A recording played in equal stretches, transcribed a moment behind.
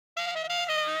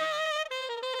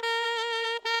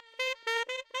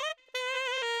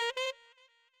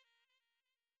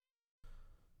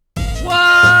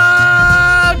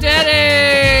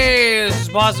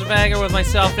Positive Anger with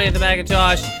myself, Nathan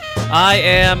McIntosh. I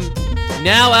am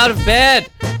now out of bed.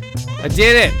 I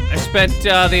did it. I spent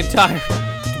the entire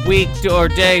week or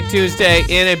day, Tuesday,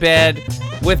 in a bed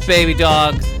with baby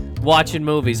dog watching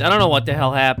movies. I don't know what the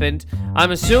hell happened.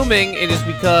 I'm assuming it is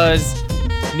because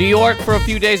New York for a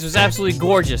few days was absolutely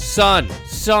gorgeous. Sun.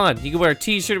 You could wear a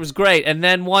t-shirt. It was great. And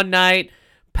then one night,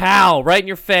 pow, right in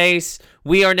your face.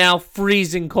 We are now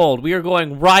freezing cold. We are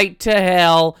going right to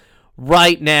hell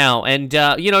right now. And,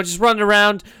 just running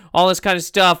around, all this kind of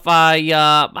stuff.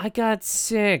 I got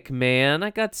sick, man.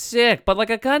 I got sick, but like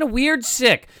a kind of weird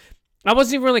sick. I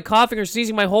wasn't even really coughing or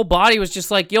sneezing. My whole body was just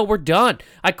like, yo, we're done.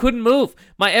 I couldn't move.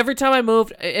 Every time I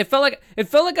moved, it felt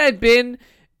like I'd been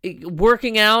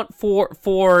working out for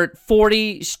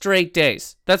 40 straight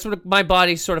days. That's what my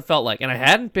body sort of felt like. And I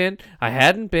hadn't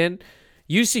been.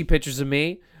 You see pictures of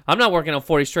me. I'm not working out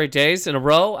 40 straight days in a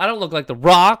row. I don't look like The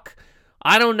Rock.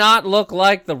 I do not look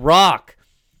like The Rock.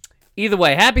 Either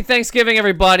way, happy Thanksgiving,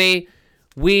 everybody.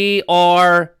 We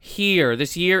are here.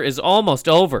 This year is almost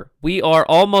over. We are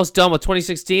almost done with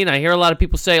 2016. I hear a lot of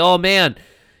people say, oh, man,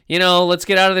 let's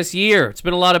get out of this year. It's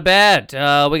been a lot of bad.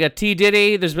 We got T.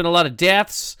 Diddy. There's been a lot of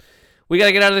deaths. We got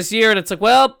to get out of this year. And it's like,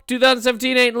 well,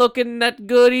 2017 ain't looking that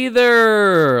good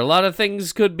either. A lot of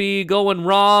things could be going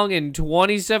wrong in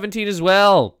 2017 as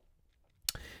well.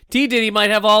 T. Diddy might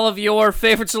have all of your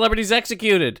favorite celebrities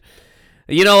executed.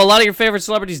 A lot of your favorite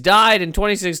celebrities died in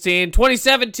 2016.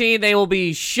 2017, they will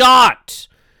be shot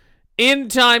in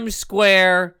Times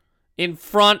Square in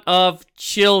front of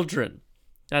children.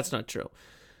 That's not true.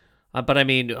 But I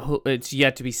mean, it's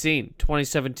yet to be seen.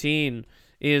 2017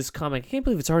 is coming. I can't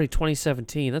believe it's already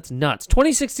 2017. That's nuts.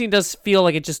 2016 does feel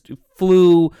like it just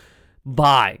flew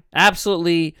by.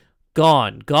 Absolutely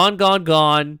gone.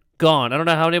 Gone. I don't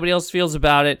know how anybody else feels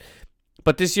about it,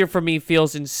 but this year for me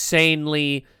feels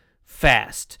insanely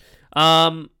fast.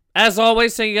 As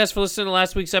always, thank you guys for listening to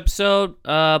last week's episode.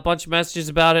 A bunch of messages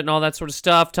about it and all that sort of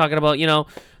stuff, talking about,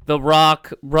 The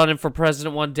Rock running for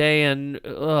president one day and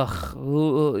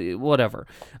whatever.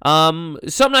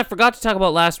 Something I forgot to talk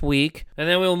about last week, and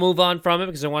then we'll move on from it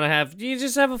because I want to have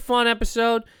a fun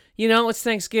episode. It's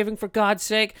Thanksgiving, for God's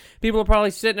sake. People are probably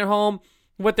sitting at home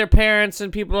with their parents,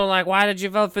 and people are like, why did you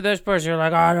vote for this person? You're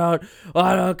like, I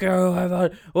don't care who I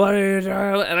vote. What are you doing?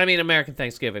 And I mean, American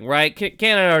Thanksgiving, right?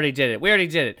 Canada already did it. We already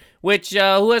did it. Which,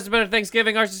 who has a better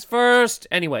Thanksgiving? Ours is first.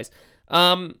 Anyways,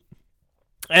 and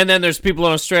then there's people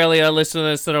in Australia listening to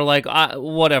this that are like,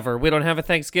 whatever. We don't have a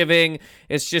Thanksgiving.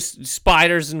 It's just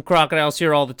spiders and crocodiles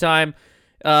here all the time.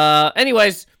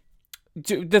 Anyways,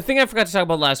 the thing I forgot to talk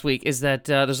about last week is that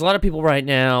there's a lot of people right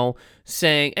now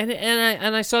saying,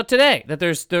 and I saw today that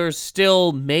there's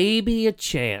still maybe a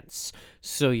chance.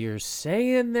 So you're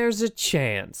saying there's a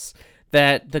chance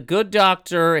that the good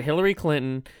doctor Hillary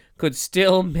Clinton could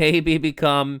still maybe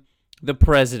become the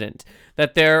president.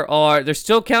 That they're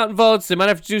still counting votes. They might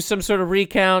have to do some sort of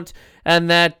recount, and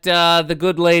that the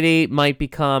good lady might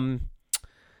become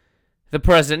the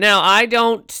president. Now, I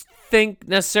don't think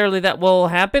necessarily that will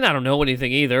happen. I don't know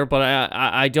anything either, but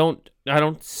I don't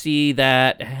see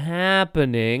that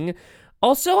happening.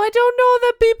 Also, I don't know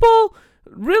that people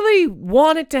really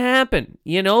want it to happen,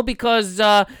 because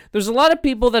there's a lot of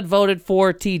people that voted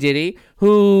for T. Diddy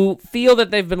who feel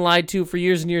that they've been lied to for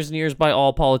years and years and years by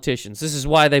all politicians. This is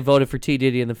why they voted for T.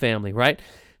 Diddy and the family, right?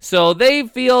 So they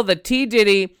feel that T.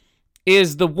 Diddy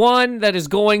is the one that is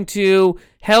going to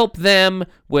help them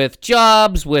with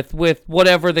jobs, with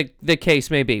whatever the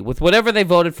case may be, with whatever they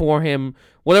voted for him,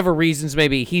 whatever reasons may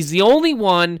be. He's the only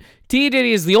one, T.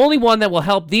 Diddy is the only one that will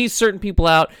help these certain people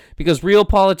out, because real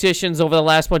politicians over the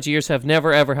last bunch of years have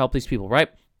never, ever helped these people, right?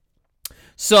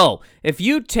 So, if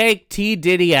you take T.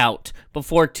 Diddy out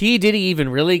before T. Diddy even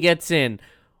really gets in,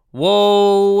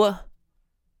 whoa,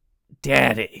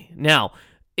 daddy. Now,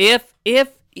 if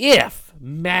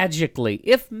magically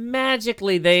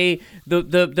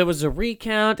there was a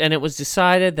recount and it was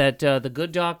decided that the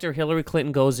good doctor Hillary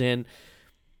Clinton goes in,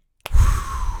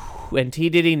 and T.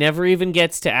 Diddy never even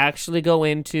gets to actually go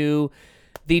into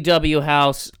the W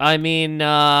House, I mean,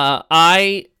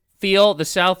 I feel the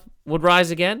South would rise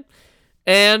again,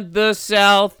 and the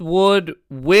South would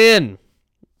win.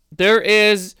 There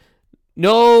is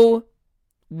no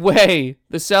way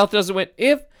the South doesn't win.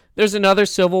 If there's another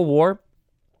civil war,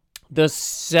 the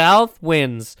South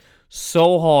wins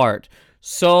so hard.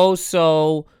 So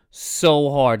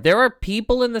hard. There are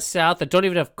people in the South that don't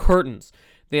even have curtains.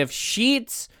 They have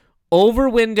sheets over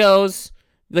windows,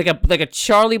 like a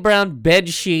Charlie Brown bed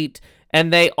sheet,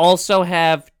 and they also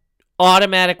have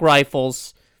automatic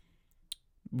rifles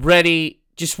ready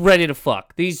to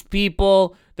fuck. These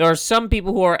people, there are some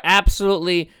people who are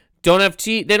absolutely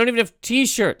They don't even have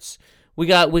t-shirts. We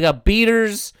got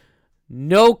beaters,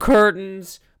 no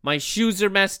curtains. My shoes are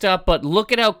messed up, but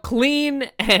look at how clean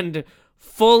and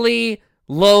fully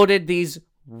loaded these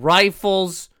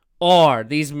rifles are.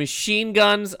 These machine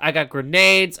guns. I got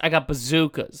grenades. I got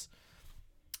bazookas.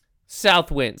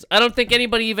 South wins. I don't think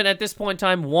anybody even at this point in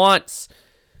time wants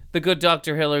the good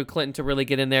Dr. Hillary Clinton to really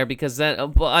get in there, because that,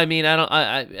 I mean,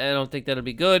 I don't think that'll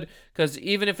be good, because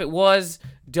even if it was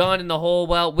done in the whole,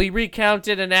 well, we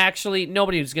recounted and actually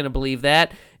nobody's going to believe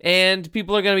that, and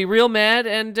people are going to be real mad,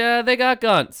 and they got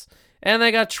guns, and they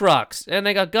got trucks, and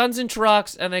they got guns and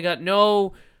trucks, and they got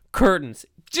no curtains.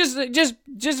 Just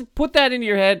put that into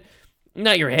your head.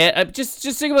 Not your head. Just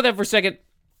think about that for a second.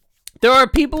 There are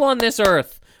people on this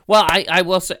earth. Well, I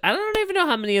will say, I don't even know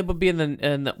how many would be in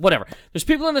the whatever. There's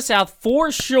people in the South for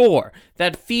sure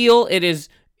that feel it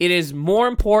is more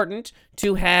important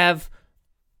to have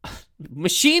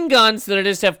machine guns than it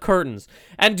is to have curtains.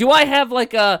 And do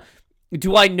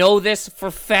I know this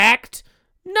for fact?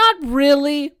 Not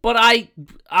really, but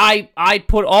I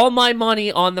put all my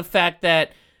money on the fact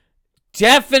that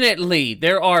definitely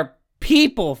there are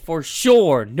people for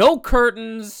sure, no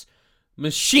curtains,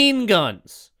 machine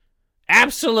guns.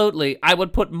 Absolutely, I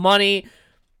would put money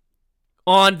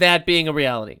on that being a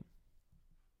reality.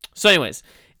 So anyways,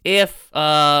 if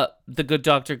the good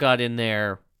doctor got in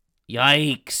there,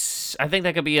 yikes. I think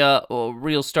that could be a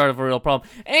real start of a real problem.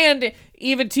 And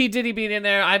even T. Diddy being in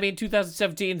there, I mean,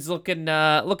 2017 is looking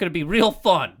to be real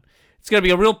fun. It's going to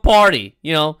be a real party,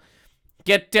 you know.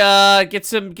 Get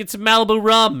some Malibu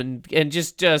rum and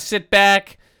just sit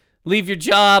back, leave your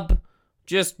job,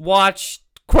 just watch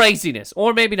craziness.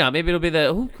 Or maybe not. Maybe it'll be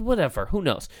whatever. Who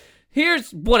knows?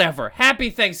 Here's whatever. Happy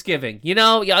Thanksgiving. You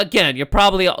know, again, you're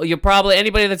probably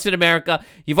anybody that's in America,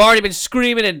 you've already been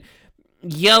screaming and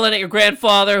yelling at your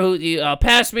grandfather who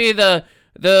pass me the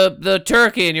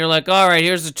turkey, and you're like, all right,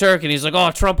 here's the turkey, and he's like,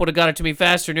 oh, Trump would have got it to me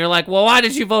faster, and you're like, well, why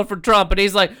did you vote for Trump? And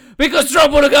he's like, because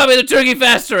Trump would have got me the turkey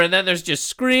faster. And then there's just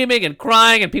screaming and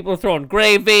crying, and people are throwing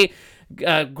gravy.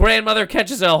 Grandmother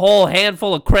catches a whole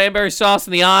handful of cranberry sauce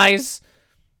in the eyes.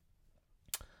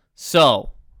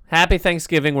 So, happy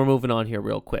Thanksgiving. We're moving on here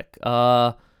real quick.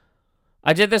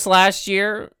 I did this last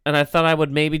year, and I thought I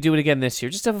would maybe do it again this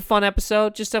year. Just have a fun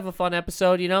episode,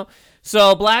 you know?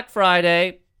 So, Black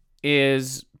Friday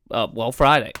is,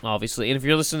 Friday, obviously. And if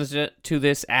you're listening to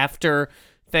this after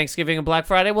Thanksgiving and Black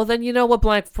Friday, well, then you know what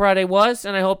Black Friday was,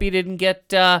 and I hope you didn't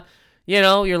get,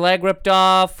 your leg ripped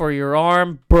off, or your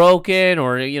arm broken,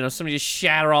 or, somebody just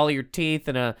shatter all of your teeth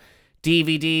in a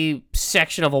DVD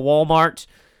section of a Walmart.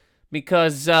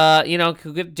 Because, it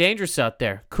could get dangerous out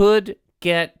there. Could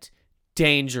get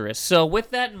dangerous. So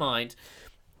with that in mind,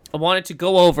 I wanted to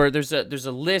go over, there's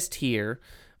a list here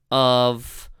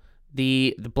of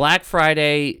the Black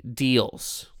Friday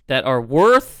deals that are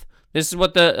worth, this is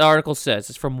what the article says.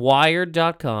 It's from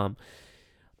Wired.com.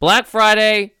 Black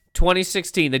Friday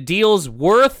 2016, the deals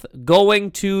worth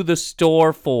going to the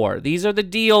store for. These are the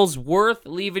deals worth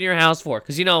leaving your house for.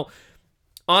 Because,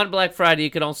 on Black Friday, you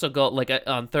can also go,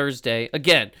 on Thursday,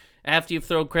 again, after you've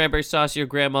thrown cranberry sauce at your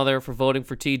grandmother for voting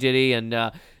for T. Diddy,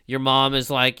 and your mom is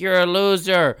like, you're a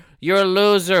loser, when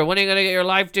are you going to get your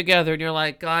life together? And you're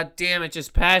like, God damn it,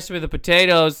 just pass me the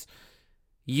potatoes.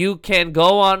 You can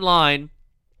go online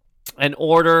and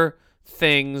order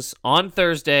things on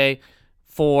Thursday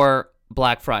for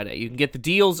Black Friday. You can get the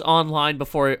deals online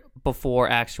before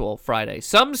actual Friday.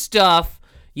 Some stuff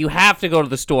you have to go to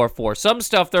the store for. Some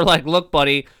stuff, they're like, look,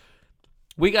 buddy,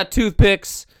 we got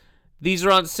toothpicks. These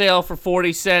are on sale for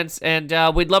 40 cents, and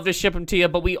we'd love to ship them to you,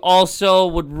 but we also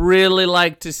would really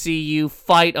like to see you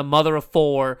fight a mother of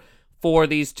four for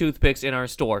these toothpicks in our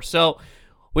store. So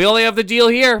we only have the deal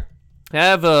here.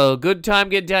 Have a good time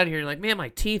getting down here. You're like, man, my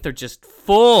teeth are just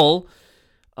full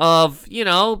of,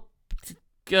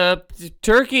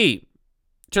 turkey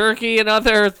and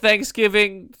other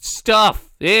Thanksgiving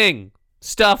stuffing.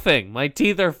 My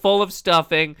teeth are full of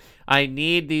stuffing. I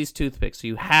need these toothpicks. So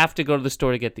you have to go to the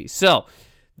store to get these. So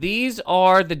these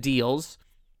are the deals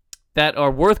that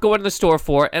are worth going to the store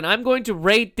for, and I'm going to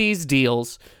rate these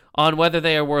deals on whether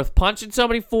they are worth punching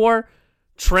somebody for,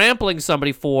 trampling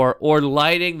somebody for, or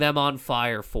lighting them on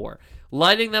fire for.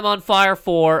 Lighting them on fire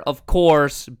for, of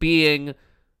course, being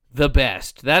the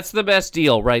best. That's the best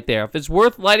deal right there. If it's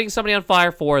worth lighting somebody on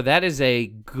fire for, that is a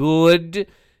good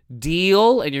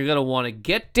deal, and you're going to want to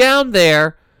get down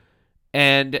there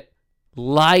and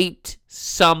light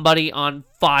somebody on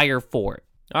fire for it.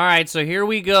 All right, so here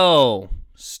we go.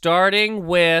 Starting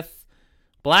with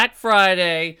Black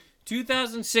Friday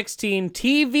 2016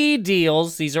 TV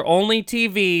deals. These are only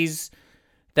TVs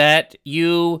that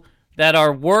you that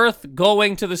are worth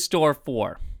going to the store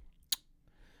for.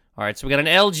 All right, so we got an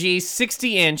LG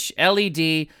 60-inch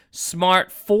LED smart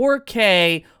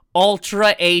 4K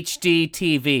Ultra HD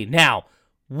TV. Now,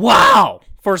 wow!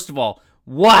 First of all,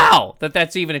 wow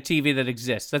that's even a TV that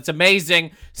exists. That's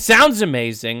amazing. Sounds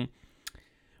amazing.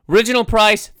 Original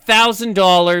price,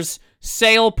 $1,000.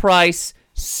 Sale price,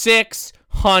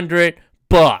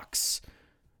 $600.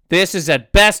 This is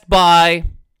at Best Buy.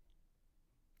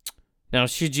 Now,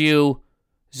 is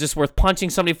this worth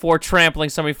punching somebody for, trampling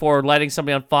somebody for, lighting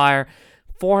somebody on fire?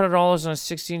 $400 on a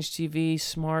 60-inch TV,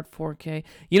 smart 4K.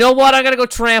 You know what? I got to go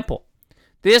trample.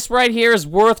 This right here is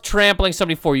worth trampling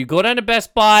somebody for. You go down to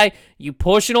Best Buy, you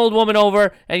push an old woman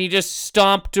over, and you just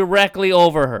stomp directly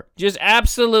over her. Just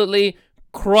absolutely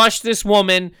crush this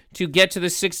woman to get to the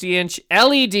 60-inch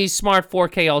LED smart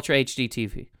 4K Ultra HD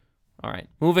TV. All right,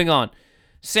 moving on.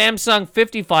 Samsung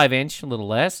 55-inch, a little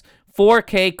less,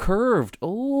 4K curved.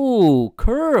 Ooh,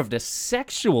 curved, a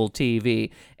sexual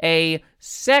TV, a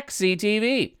sexy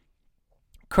TV.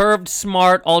 Curved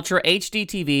Smart Ultra HD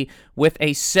TV with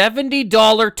a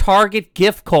 $70 Target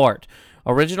gift card.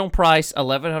 Original price,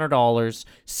 $1,100.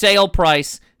 Sale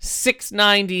price,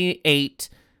 $698.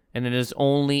 And it is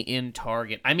only in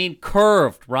Target. I mean,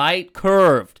 curved, right?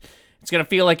 Curved. It's gonna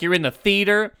feel like you're in the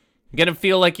theater. You're gonna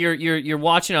feel like you're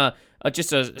watching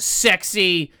just a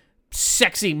sexy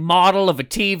model of a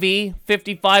TV,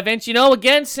 55-inch. You know,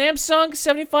 again, Samsung,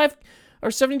 $75 or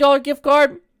 $70 gift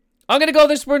card. I'm gonna go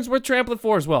this one's worth trampling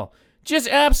for as well. Just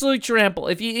absolutely trample.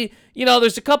 If you know,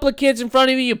 there's a couple of kids in front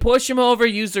of you push them over,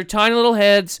 use their tiny little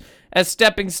heads as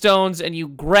stepping stones, and you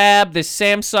grab this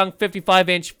Samsung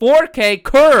 55-inch 4K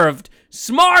curved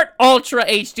Smart Ultra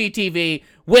HD TV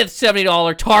with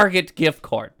 $70 Target gift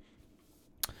card.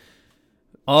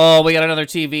 Oh, we got another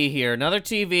TV here. Another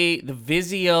TV, the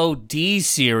Vizio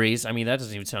D-Series. I mean, that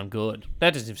doesn't even sound good.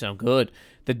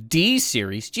 The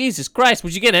D-Series? Jesus Christ,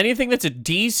 would you get anything that's a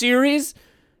D-Series?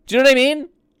 Do you know what I mean?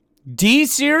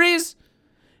 D-Series?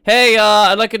 Hey,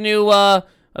 I'd like a new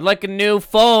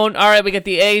phone. All right, we got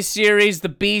the A-Series, the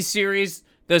B-Series,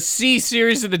 the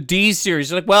C-Series, and the D-Series.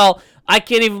 You're like, well, I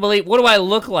can't even believe, what do I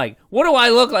look like?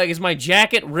 Is my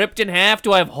jacket ripped in half?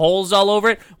 Do I have holes all over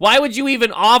it? Why would you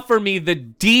even offer me the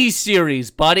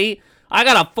D-Series, buddy? I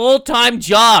got a full-time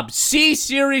job.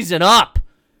 C-Series and up.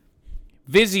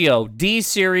 Vizio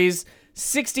D-Series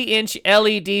 60-inch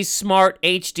LED Smart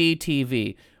HD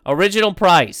TV. Original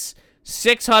price,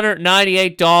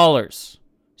 $698.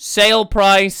 Sale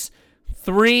price,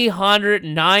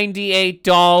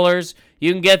 $398.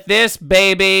 You can get this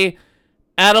baby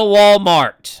at a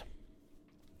Walmart.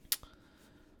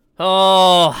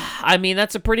 Oh, I mean,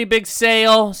 that's a pretty big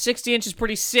sale. 60 inch is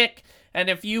pretty sick. And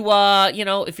if you,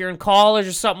 if you're in college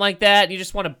or something like that, and you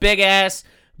just want a big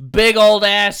old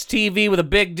ass TV with a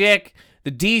big dick, the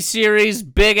D-Series,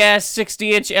 big ass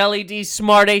 60-inch LED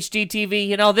Smart HD TV,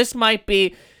 you know, this might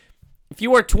be, if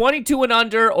you are 22 and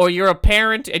under, or you're a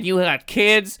parent and you got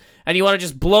kids, and you want to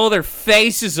just blow their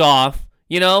faces off,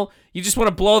 you know, you just want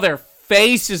to blow their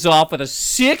faces off with a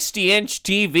 60-inch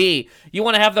TV. You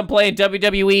want to have them playing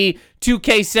WWE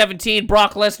 2K17.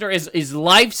 Brock Lesnar is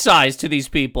life-size to these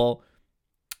people.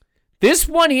 This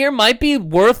one here might be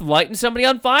worth lighting somebody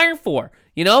on fire for.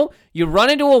 You know, you run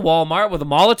into a Walmart with a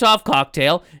Molotov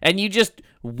cocktail, and you just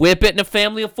whip it in a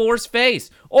family of four's face.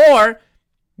 Or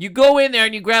you go in there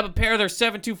and you grab a pair of their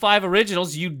 725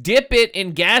 originals, you dip it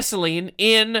in gasoline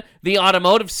in the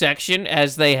automotive section,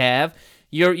 as they have.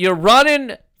 You're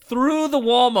running through the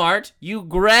Walmart, you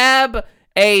grab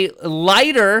a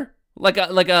lighter, like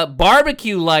a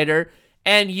barbecue lighter,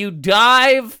 and you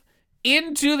dive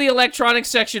into the electronics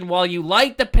section while you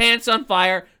light the pants on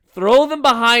fire, throw them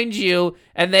behind you,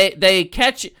 and they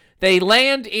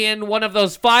land in one of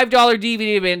those $5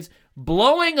 DVD bins,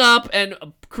 blowing up and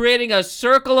creating a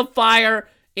circle of fire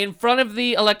in front of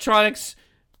the electronics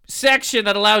section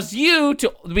that allows you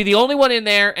to be the only one in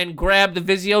there and grab the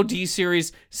Vizio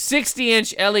D-Series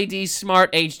 60-inch LED Smart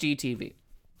HD TV.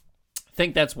 I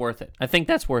think that's worth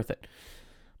it.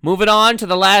 Moving on to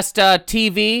the last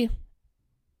TV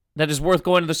that is worth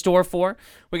going to the store for.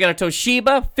 We got a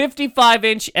Toshiba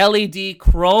 55-inch LED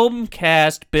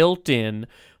Chromecast built-in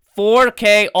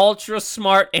 4K Ultra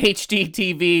Smart HD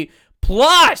TV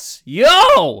plus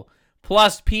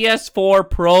PS4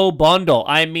 Pro bundle.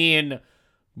 I mean,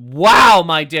 wow,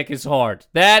 my dick is hard.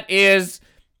 That is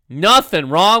nothing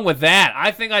wrong with that.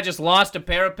 I think I just lost a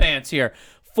pair of pants here.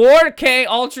 4K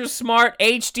Ultra Smart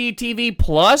HD TV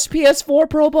plus PS4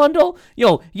 Pro bundle?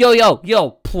 Yo,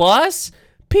 plus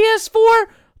PS4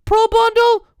 Pro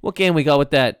bundle? What game we got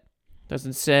with that?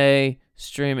 Doesn't say.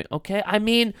 streaming. Okay, I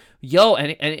mean, yo,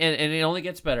 and it only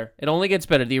gets better. It only gets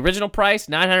better. The original price,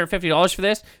 $950 for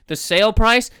this. The sale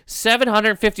price,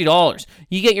 $750.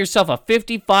 You get yourself a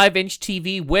 55-inch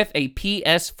TV with a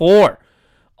PS4.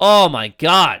 Oh my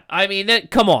God. I mean,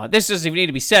 come on. This doesn't even need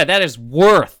to be said. That is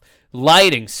worth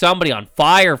lighting somebody on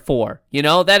fire for. You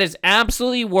know, that is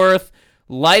absolutely worth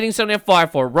lighting somebody on fire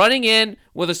for. Running in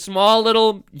with a small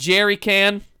little jerry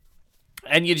can,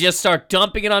 and you just start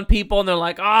dumping it on people, and they're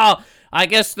like, oh, I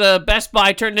guess the Best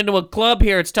Buy turned into a club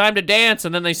here. It's time to dance.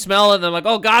 And then they smell it, and they're like,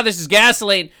 oh, God, this is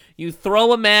gasoline. You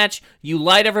throw a match. You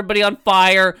light everybody on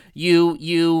fire.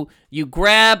 You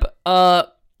grab a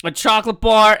chocolate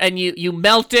bar, and you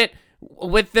melt it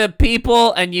with the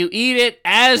people, and you eat it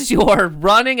as you're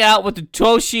running out with the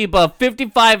Toshiba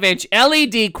 55-inch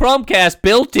LED Chromecast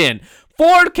built-in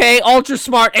 4K Ultra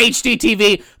Smart HD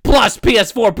TV plus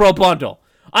PS4 Pro bundle.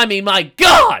 I mean, my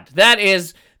God, that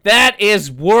is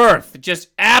worth just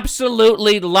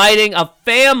absolutely lighting a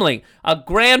family, a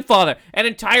grandfather, an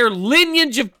entire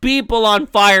lineage of people on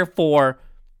fire for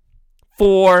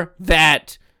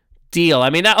that deal. I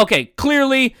mean, okay,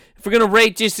 clearly, if we're going to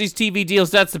rate just these TV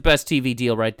deals, that's the best TV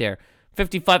deal right there.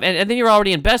 55, and then you're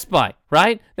already in Best Buy,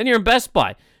 right? Then you're in Best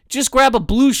Buy. Just grab a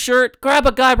blue shirt, grab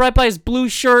a guy right by his blue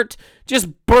shirt,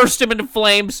 just burst him into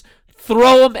flames,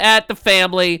 throw him at the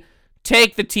family,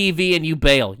 take the TV, and you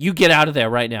bail. You get out of there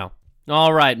right now.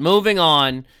 All right, moving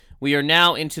on. We are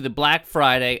now into the Black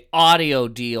Friday audio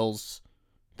deals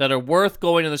that are worth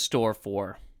going to the store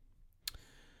for.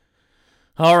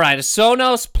 All right, a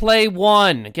Sonos Play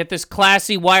 1. Get this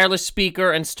classy wireless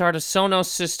speaker and start a Sonos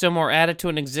system or add it to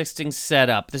an existing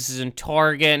setup. This is in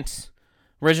Target.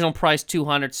 Original price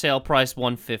 $200, sale price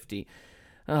 $150.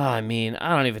 I mean,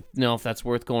 I don't even know if that's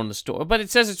worth going to the store, but it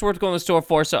says it's worth going to the store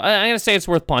for, so I'm going to say it's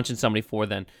worth punching somebody for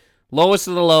then. Lowest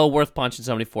of the low, worth punching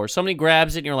somebody for. Somebody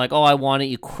grabs it and you're like, oh, I want it.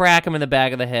 You crack them in the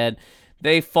back of the head.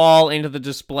 They fall into the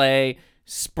display,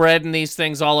 spreading these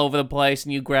things all over the place,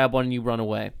 and you grab one and you run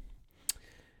away.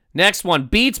 Next one,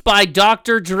 Beats by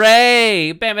Dr.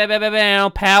 Dre. Bam, bam, bam, bam,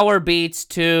 bam. Power Beats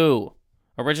 2.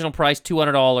 Original price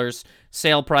 $200.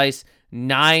 Sale price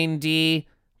 $90.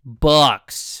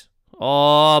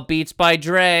 Oh, Beats by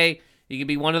Dre. You can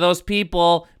be one of those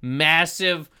people,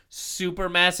 massive, super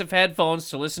massive headphones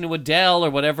to listen to Adele or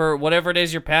whatever it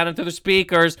is you're pounding through the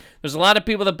speakers. There's a lot of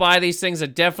people that buy these things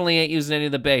that definitely ain't using any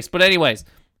of the bass. But anyways,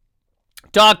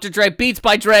 Dr. Dre, Beats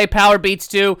by Dre, Power Beats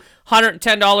 2,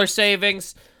 $110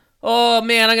 savings. Oh,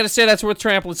 man, I'm going to say that's worth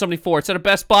trampling somebody for. It's at a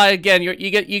Best Buy. Again, you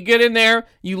get in there,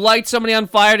 you light somebody on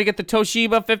fire to get the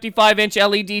Toshiba 55-inch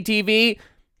LED TV,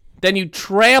 then you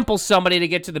trample somebody to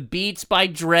get to the Beats by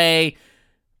Dre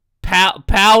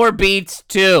Power Beats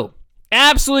 2.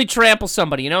 Absolutely trample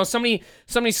somebody. You know, somebody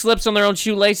slips on their own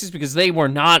shoelaces because they were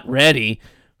not ready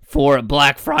for a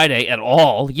Black Friday at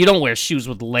all. You don't wear shoes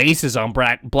with laces on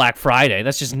Black Friday.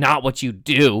 That's just not what you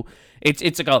do.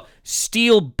 It's like a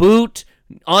steel boot,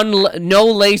 no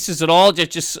laces at all.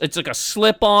 Just it's like a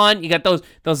slip-on. You got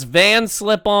those Van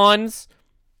slip-ons.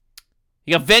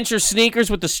 You got Venture sneakers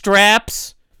with the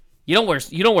straps. You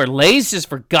don't wear laces,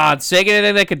 for God's sake.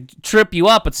 Anything that could trip you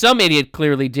up, but some idiot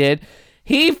clearly did.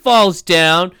 He falls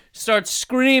down, starts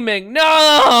screaming,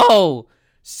 "No!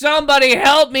 Somebody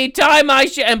help me tie my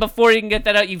shit!" And before you can get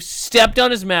that out, you've stepped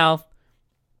on his mouth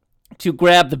to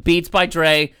grab the Beats by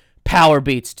Dre Power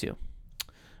Beats 2.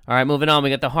 All right, moving on. We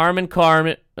got the Harman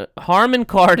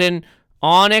Kardon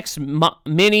Onyx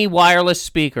Mini Wireless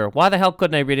Speaker. Why the hell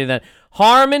couldn't I read it that?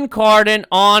 Harman Kardon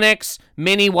Onyx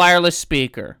Mini Wireless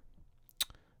Speaker.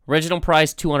 Original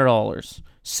price $200.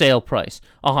 Sale price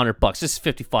 $100. This is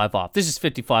 55 off. This is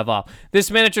 55 off.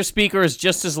 This miniature speaker is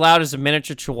just as loud as a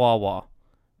miniature Chihuahua,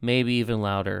 maybe even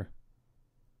louder,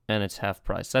 and it's half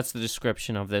price. That's the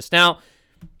description of this. Now,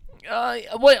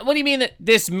 what do you mean that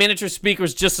this miniature speaker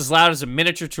is just as loud as a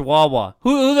miniature Chihuahua?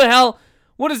 Who the hell?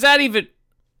 What does that even?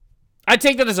 I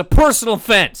take that as a personal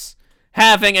offense,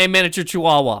 having a miniature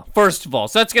Chihuahua. First of all,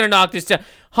 so that's gonna knock this down.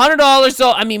 $100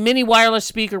 though. I mean, mini wireless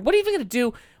speaker. What are you even gonna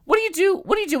do? What do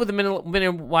you do with the mini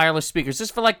wireless speakers?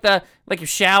 Just for like you're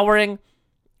showering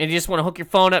and you just want to hook your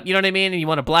phone up, you know what I mean? And you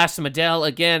want to blast some Adele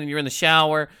again, and you're in the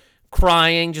shower,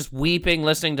 crying, just weeping,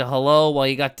 listening to Hello while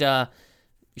you got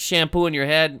shampoo in your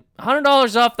head.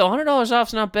 $100 off though. $100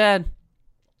 off's not bad.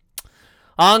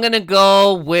 I'm gonna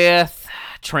go with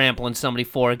trampling somebody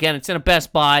for. Again, it's in a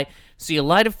Best Buy. So you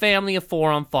light a family of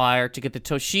 4 on fire to get the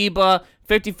Toshiba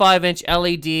 55-inch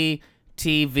LED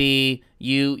TV.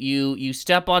 You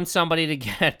step on somebody to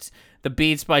get the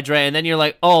Beats by Dre, and then you're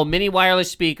like, oh, mini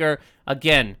wireless speaker.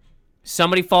 Again,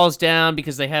 somebody falls down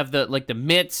because they have the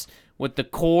mitts with the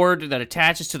cord that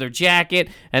attaches to their jacket,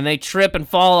 and they trip and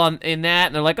fall in that,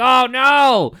 and they're like, oh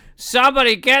no,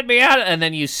 somebody get me out. And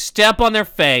then you step on their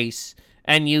face,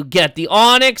 and you get the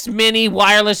Onyx Mini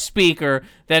wireless speaker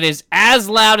that is as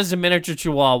loud as a miniature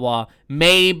Chihuahua,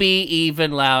 maybe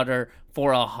even louder,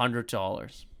 for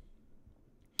 $100.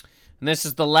 And this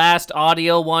is the last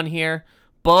audio one here.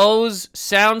 Bose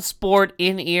SoundSport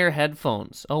in-ear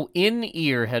headphones. Oh,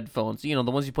 in-ear headphones. You know, the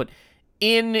ones you put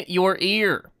in your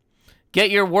ear.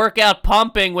 Get your workout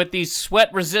pumping with these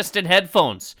sweat-resistant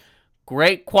headphones.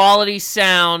 Great quality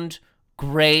sound,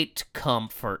 great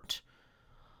comfort.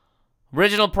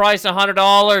 Original price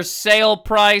 $100, sale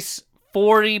price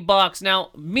 $40. Now,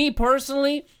 me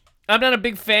personally, I'm not a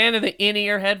big fan of the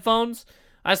in-ear headphones.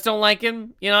 I just don't like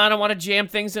them. You know, I don't want to jam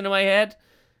things into my head.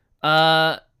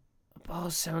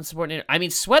 SoundSport. I mean,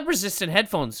 sweat-resistant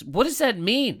headphones. What does that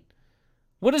mean?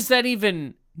 What does that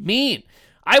even mean?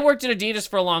 I worked at Adidas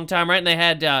for a long time, right? And they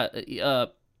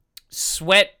had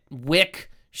sweat wick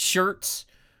shirts.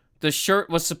 The shirt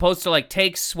was supposed to like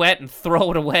take sweat and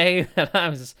throw it away.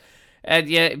 And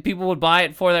yeah, people would buy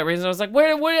it for that reason. I was like, what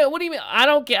do you mean?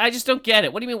 I just don't get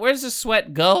it. What do you mean? Where does the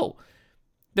sweat go?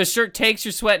 The shirt takes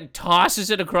your sweat and tosses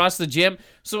it across the gym.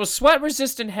 So a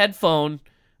sweat-resistant headphone,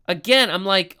 again, I'm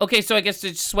like, okay, so I guess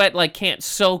the sweat like can't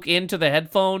soak into the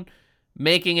headphone,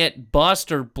 making it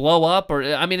bust or blow up, or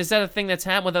I mean, is that a thing that's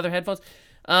happened with other headphones?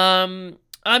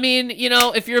 I mean, you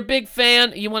know, if you're a big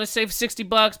fan, you want to save $60,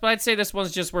 but I'd say this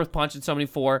one's just worth punching somebody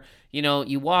for. You know,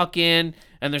 you walk in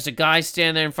and there's a guy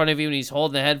standing there in front of you and he's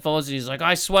holding the headphones and he's like,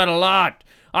 I sweat a lot.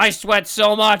 I sweat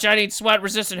so much. I need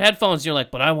sweat-resistant headphones. And you're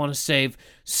like, but I want to save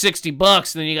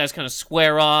 $60. And then you guys kind of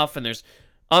square off, and there's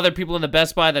other people in the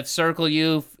Best Buy that circle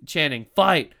you, chanting,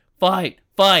 fight, fight,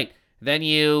 fight. Then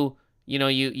you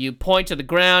point to the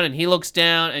ground, and he looks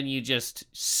down, and you just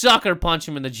sucker punch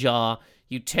him in the jaw.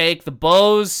 You take the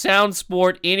Bose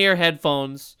SoundSport in-ear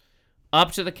headphones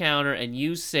up to the counter, and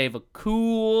you save a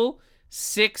cool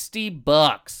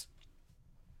 $60.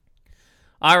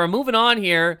 All right, we're moving on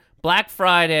here. Black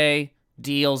Friday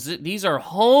deals. These are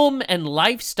home and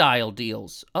lifestyle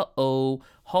deals. Uh-oh.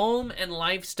 Home and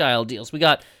lifestyle deals. We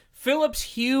got Philips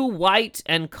Hue White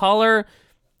and Color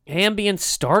Ambient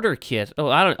Starter Kit.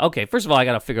 Okay, first of all, I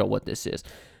got to figure out what this is.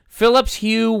 Philips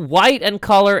Hue White and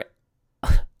Color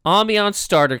Ambiance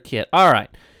Starter Kit. All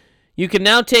right. You can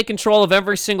now take control of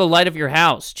every single light of your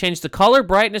house. Change the color,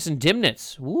 brightness, and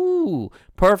dimness. Ooh,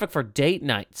 perfect for date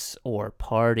nights or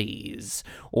parties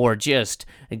or just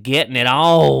getting it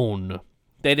on.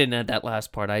 They didn't add that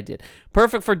last part, I did.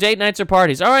 Perfect for date nights or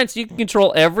parties. All right, so you can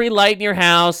control every light in your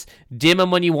house, dim them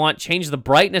when you want, change the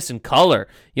brightness and color.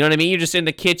 You know what I mean? You're just in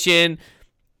the kitchen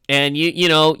and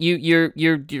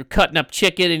you're cutting up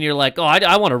chicken and you're like, oh,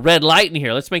 I want a red light in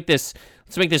here. Let's make this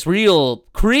real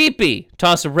creepy.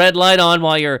 Toss a red light on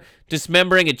while you're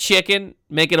dismembering a chicken.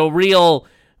 Make it a real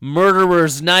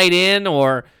murderer's night in.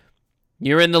 Or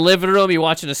you're in the living room. You're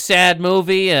watching a sad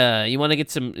movie. You want to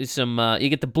get some. You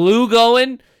get the blue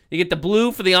going. You get the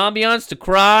blue for the ambiance to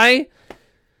cry.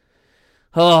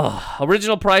 Oh,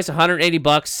 original price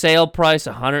 $180. Sale price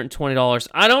 $120.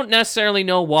 I don't necessarily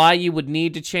know why you would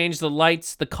need to change the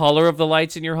lights, the color of the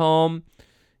lights in your home.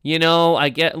 You know, I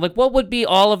get, like, what would be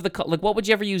all of the, like, what would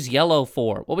you ever use yellow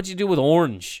for? What would you do with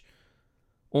orange?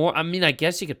 Or, I mean, I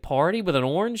guess you could party with an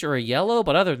orange or a yellow,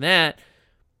 but other than that,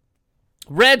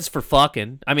 red's for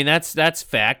fucking. I mean, that's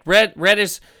fact. Red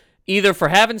is either for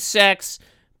having sex,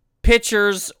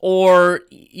 pictures, or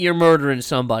you're murdering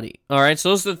somebody. All right, so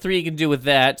those are the three you can do with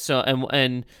that. So,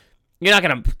 and you're not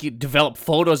going to develop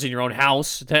photos in your own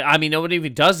house. I mean, nobody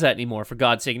even does that anymore, for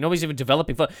God's sake. Nobody's even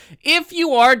developing photos. If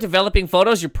you are developing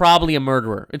photos, you're probably a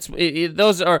murderer.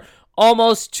 Those are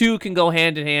almost two can go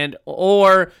hand in hand,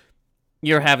 or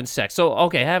you're having sex. So,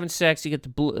 okay, having sex, you get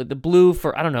the blue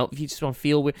for, I don't know, if you just don't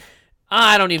feel weird.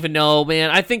 I don't even know, man.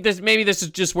 I think maybe this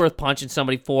is just worth punching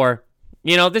somebody for.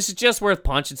 You know, this is just worth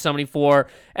punching somebody for.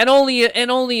 And only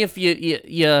if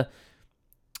you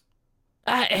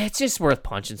it's just worth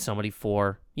punching somebody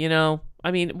for, you know?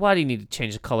 I mean, why do you need to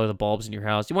change the color of the bulbs in your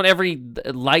house? You want every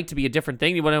light to be a different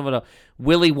thing? You want to have a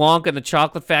Willy Wonka in the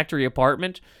Chocolate Factory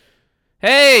apartment?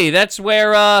 Hey, that's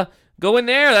where, go in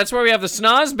there. That's where we have the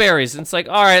snozberries. And it's like,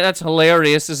 all right, that's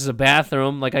hilarious. This is a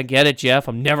bathroom. Like, I get it, Jeff.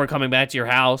 I'm never coming back to your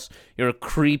house. You're a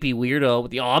creepy weirdo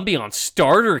with the ambiance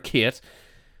starter kit.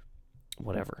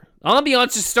 Whatever.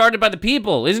 Ambiance is started by the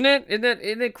people, isn't it?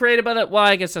 Isn't it created by the... Well,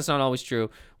 I guess that's not always true.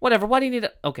 Whatever. Why do you need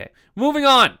it? Okay. Moving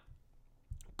on.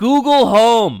 Google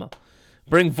Home.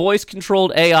 Bring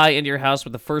voice-controlled AI into your house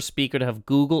with the first speaker to have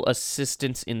Google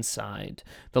Assistants inside.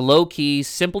 The low-key,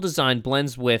 simple design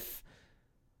blends with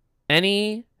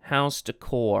any house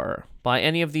decor. Buy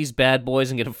any of these bad boys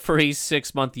and get a free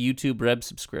 6-month YouTube Red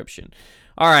subscription.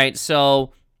 All right,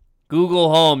 so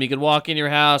Google Home. You can walk in your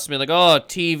house and be like, oh,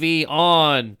 TV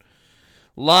on,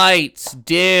 lights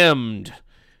dimmed,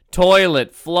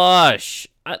 toilet flush.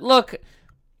 Look,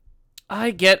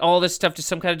 I get all this stuff to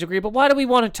some kind of degree, but why do we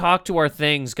want to talk to our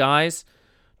things, guys?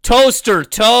 Toaster,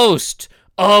 toast,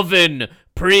 oven,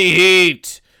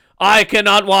 preheat. I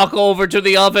cannot walk over to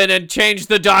the oven and change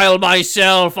the dial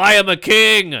myself. I am a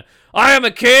king. I am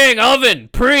a king. Oven,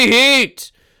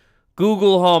 preheat.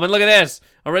 Google Home. And look at this.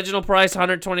 Original price,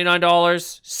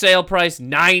 $129. Sale price,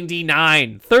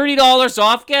 $99. $30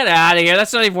 off? Get out of here.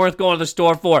 That's not even worth going to the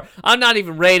store for. I'm not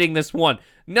even rating this one.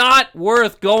 Not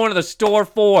worth going to the store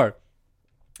for.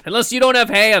 Unless you don't have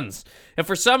hands. If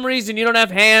for some reason you don't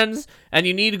have hands and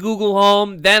you need a Google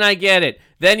Home, then I get it.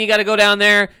 Then you got to go down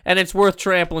there and it's worth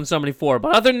trampling somebody for.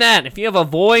 But other than that, if you have a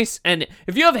voice and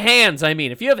if you have hands,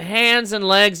 if you have hands and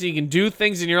legs and you can do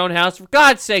things in your own house, for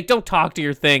God's sake, don't talk to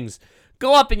your things.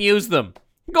 Go up and use them.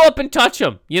 Go up and touch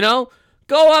them, you know?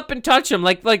 Go up and touch them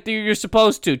like you're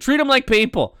supposed to. Treat them like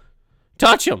people.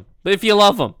 Touch them, but if you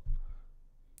love them.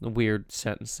 A weird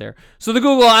sentence there. So the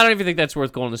Google, I don't even think that's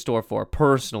worth going to the store for,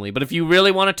 personally. But if you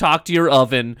really want to talk to your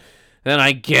oven, then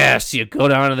I guess you go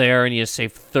down to there and you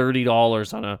save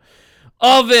 $30 on a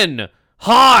oven.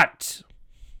 Hot.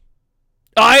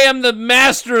 I am the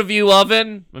master of you,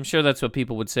 oven. I'm sure that's what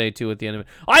people would say, too, at the end of it.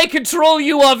 I control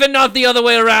you, oven, not the other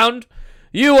way around.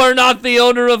 You are not the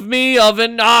owner of me,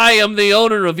 oven. I am the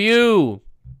owner of you.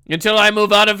 Until I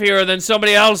move out of here, then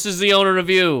somebody else is the owner of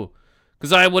you.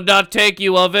 Because I would not take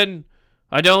you, oven.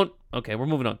 I don't. Okay, we're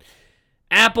moving on.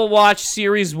 Apple Watch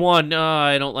Series 1.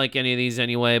 I don't like any of these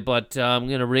anyway, but I'm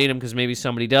going to read them because maybe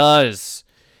somebody does.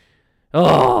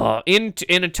 Oh, in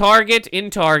Target,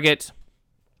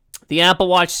 the Apple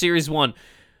Watch Series 1.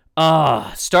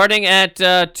 Starting at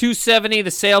 $270,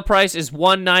 the sale price is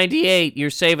 $198.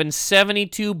 You're saving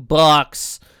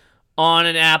 $72 on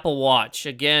an Apple Watch.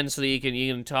 Again, so that you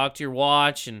can talk to your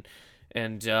watch and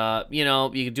you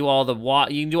know, you can do all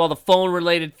the phone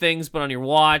related things, but on your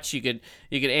watch you could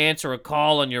answer a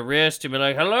call on your wrist and be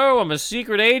like, hello, I'm a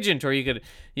secret agent. Or you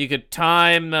could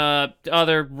time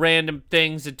other random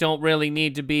things that don't really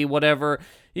need to be whatever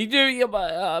you do.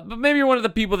 But maybe you're one of the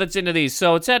people that's into these.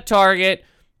 So it's at Target.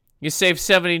 You save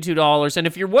 $72. And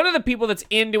if you're one of the people that's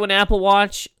into an Apple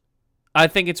Watch, I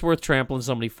think it's worth trampling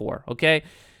somebody for. Okay.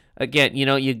 Again, you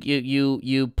know,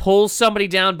 you pull somebody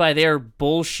down by their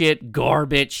bullshit,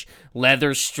 garbage,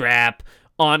 leather strap,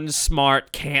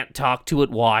 unsmart, can't talk to it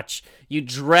watch. You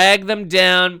drag them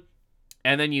down,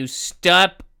 and then you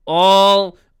step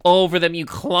all over them. You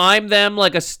climb them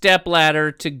like a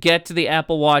stepladder to get to the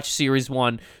Apple Watch Series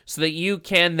 1 so that you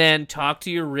can then talk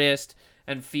to your wrist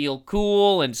and feel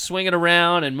cool and swing it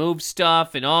around and move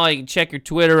stuff. And, you can check your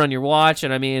Twitter on your watch.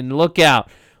 And, look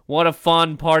out. What a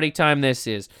fun party time this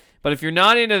is. But if you're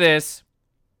not into this,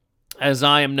 as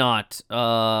I am not,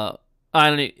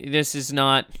 this is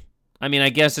not, I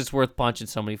guess it's worth punching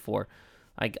somebody for.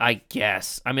 I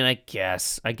guess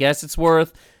it's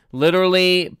worth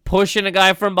literally pushing a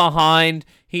guy from behind.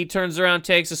 He turns around,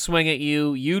 takes a swing at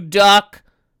you. You duck.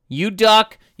 You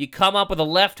come up with a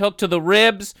left hook to the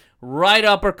ribs, right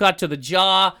uppercut to the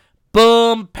jaw.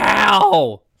 Boom,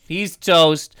 pow. He's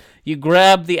toast. You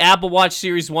grab the Apple Watch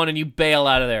Series 1 and you bail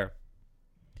out of there.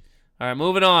 All right,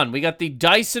 moving on. We got the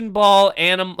Dyson Ball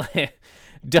Animal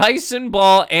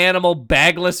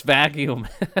Bagless Vacuum.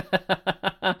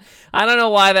 I don't know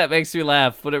why that makes me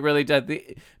laugh, but it really does.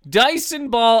 The Dyson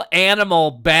Ball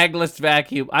Animal Bagless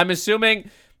Vacuum. I'm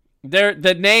assuming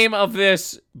the name of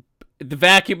the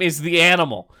vacuum is the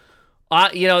animal.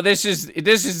 This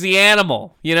is the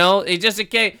animal. You know, it just in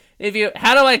case.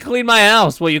 How do I clean my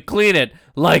house? Well, you clean it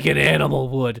like an animal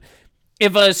would.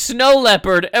 If a snow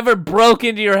leopard ever broke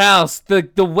into your house,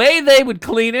 the way they would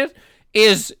clean it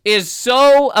is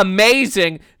so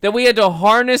amazing that we had to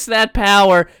harness that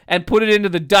power and put it into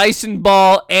the Dyson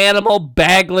Ball Animal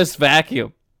Bagless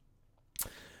Vacuum.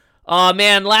 Oh,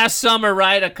 man, last summer,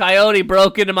 right, a coyote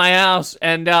broke into my house,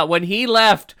 and when he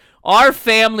left, our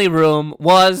family room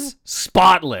was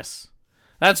spotless.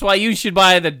 That's why you should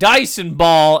buy the Dyson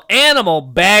Ball Animal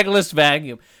Bagless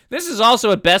Vacuum. This is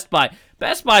also at Best Buy.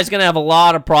 Best Buy is going to have a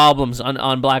lot of problems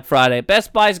on Black Friday.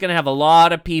 Best Buy is going to have a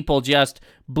lot of people just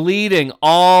bleeding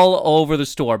all over the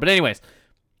store. But anyways,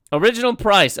 original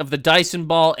price of the Dyson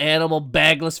Ball Animal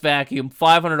Bagless Vacuum,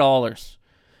 $500.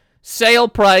 Sale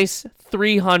price,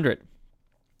 $300.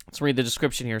 Let's read the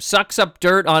description here. Sucks up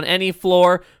dirt on any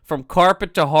floor from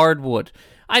carpet to hardwood.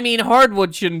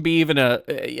 Hardwood shouldn't be even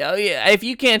if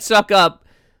you can't suck up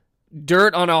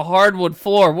dirt on a hardwood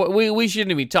floor. We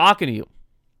shouldn't be talking to you.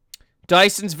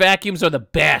 Dyson's vacuums are the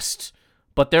best,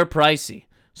 but they're pricey.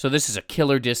 So this is a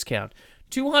killer discount.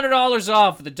 $200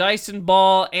 off the Dyson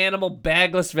Ball Animal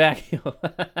Bagless Vacuum.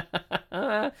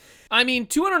 I mean,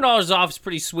 $200 off is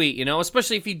pretty sweet, you know,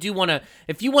 especially if you want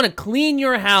to clean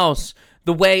your house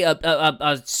the way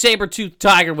a saber-toothed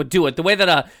tiger would do it, the way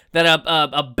that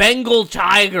a Bengal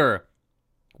tiger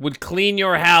would clean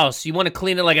your house. You want to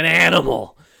clean it like an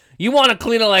animal.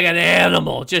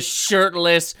 Just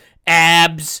shirtless,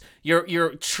 abs,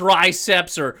 your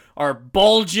triceps are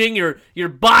bulging, your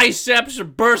biceps are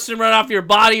bursting right off your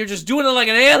body. You're just doing it like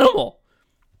an animal.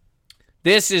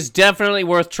 This is definitely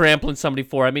worth trampling somebody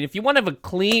for. I mean, if you want to have a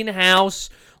clean house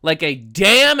like a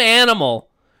damn animal,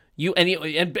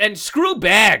 and screw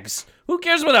bags. Who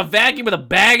cares about a vacuum with a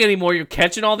bag anymore? You're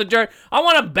catching all the dirt. I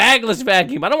want a bagless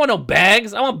vacuum. I don't want no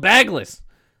bags. I want bagless.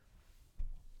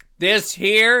 This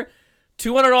here,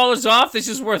 $200 off, this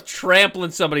is worth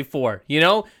trampling somebody for. You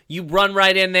know, you run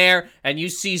right in there and you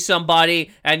see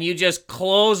somebody and you just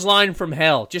clothesline from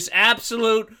hell. Just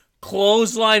absolute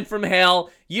clothesline from hell.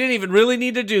 You didn't even really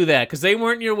need to do that because they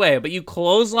weren't in your way, but you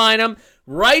clothesline them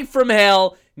right from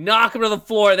hell, knock them to the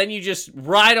floor, then you just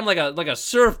ride them like a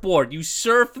surfboard. You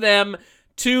surf them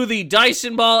to the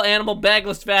Dyson Ball Animal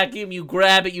Bagless Vacuum. You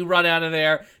grab it, you run out of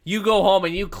there, you go home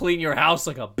and you clean your house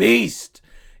like a beast.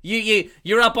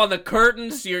 You're up on the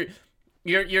curtains. You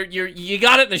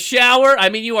got it in the shower. I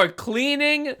mean, you are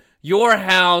cleaning your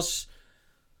house.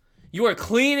 You are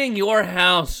cleaning your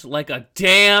house like a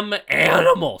damn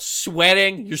animal.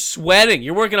 Sweating. You're sweating.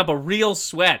 You're working up a real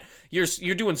sweat.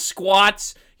 You're doing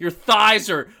squats. Your thighs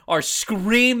are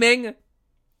screaming.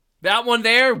 That one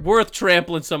there, worth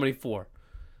trampling somebody for.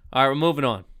 All right, we're moving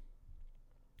on.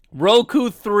 Roku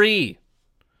 3.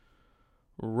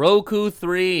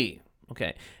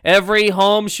 Okay. Every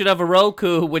home should have a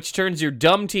Roku, which turns your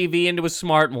dumb TV into a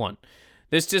smart one.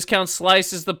 This discount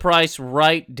slices the price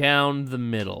right down the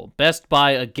middle. Best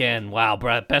Buy again. Wow,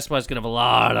 Best Buy's going to have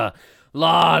a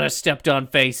lot of stepped-on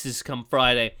faces come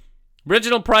Friday.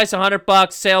 Original price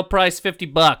 $100, sale price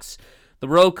 $50. The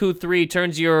Roku 3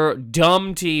 turns your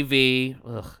dumb TV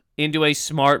into a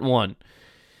smart one.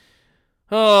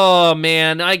 Oh,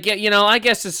 man, I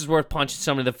guess this is worth punching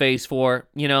somebody in the face for,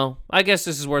 If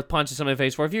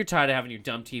you're tired of having your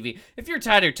dumb TV, if you're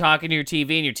tired of talking to your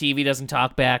TV and your TV doesn't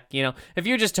talk back, if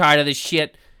you're just tired of this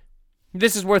shit,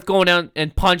 this is worth going down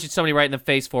and punching somebody right in the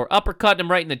face for. Uppercutting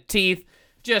them right in the teeth,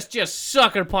 just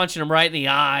sucker punching them right in the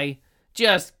eye,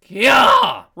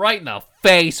 right in the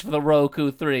face for the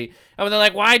Roku 3. And when they're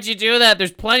like, why'd you do that?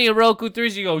 There's plenty of Roku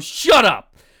 3s. You go, shut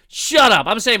up.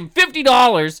 I'm saving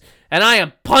 $50. And I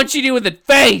am punching you in the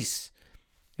face.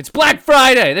 It's Black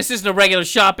Friday. This isn't a regular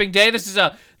shopping day. This is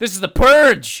the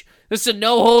purge. This is a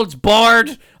no holds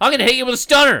barred. I'm gonna hit you with a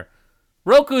stunner.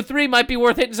 Roku 3 might be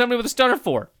worth hitting somebody with a stunner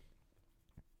for.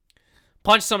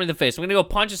 Punch somebody in the face. I'm gonna go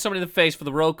punch somebody in the face for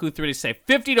the Roku 3 to save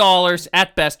 $50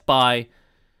 at Best Buy.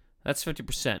 That's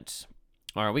 50%.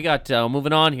 All right, we got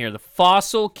moving on here. The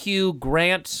Fossil Q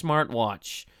Grant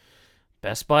smartwatch.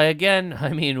 Best Buy again.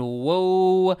 I mean,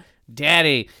 whoa,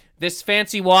 daddy. This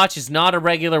fancy watch is not a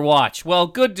regular watch. Well,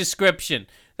 good description.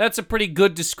 That's a pretty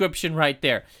good description right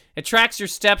there. It tracks your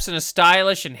steps in a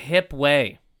stylish and hip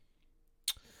way.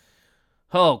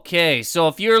 Okay, so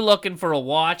if you're looking for a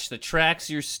watch that tracks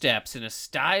your steps in a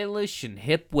stylish and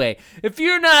hip way, if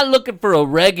you're not looking for a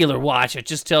regular watch that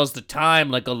just tells the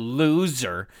time like a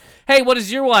loser, hey, what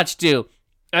does your watch do?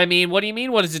 I mean, what do you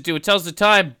mean, what does it do? It tells the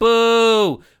time.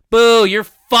 Boo! Boo, you're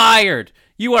fired.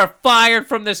 You are fired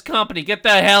from this company. Get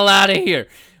the hell out of here.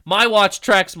 My watch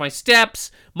tracks my steps.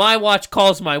 My watch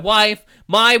calls my wife.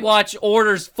 My watch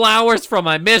orders flowers from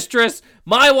my mistress.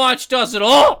 My watch does it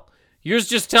all. Yours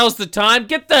just tells the time.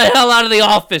 Get the hell out of the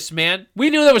office, man. We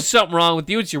knew there was something wrong with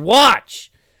you. It's your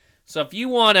watch. So if you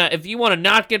wanna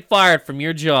not get fired from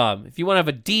your job, if you wanna have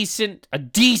a decent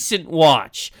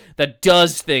watch that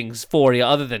does things for you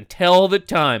other than tell the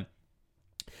time,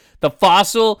 the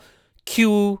Fossil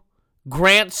Q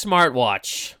Grant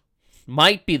smartwatch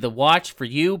might be the watch for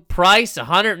you. Price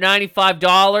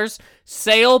 $195.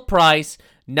 Sale price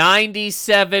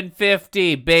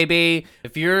 $97.50, baby.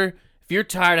 If you're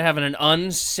tired of having an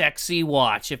unsexy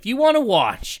watch, if you want a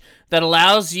watch that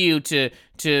allows you to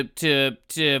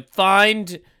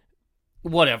find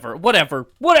whatever.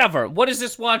 What is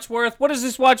this watch worth? What is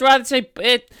this watch worth? I'd say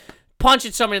punch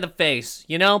at somebody in the face.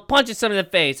 Punch at somebody in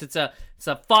the face. It's a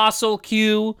Fossil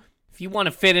Q. If you want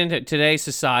to fit into today's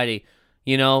society,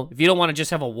 if you don't want to just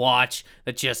have a watch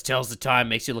that just tells the time,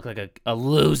 makes you look like a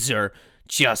loser,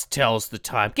 just tells the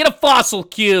time. Get a Fossil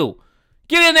Q.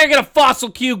 Get in there, get a Fossil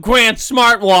Q Grand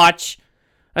smartwatch,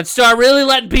 and start really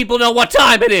letting people know what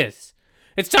time it is.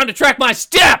 It's time to track my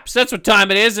steps. That's what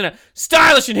time it is in a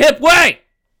stylish and hip way.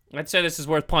 I'd say this is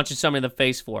worth punching somebody in the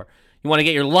face for. You want to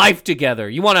get your life together.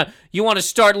 You want to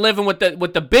start living with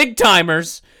the big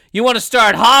timers. You want to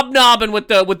start hobnobbing with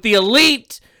the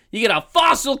elite. You get a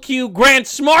Fossil Q Grand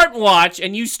smartwatch,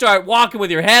 and you start walking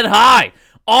with your head high,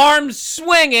 arms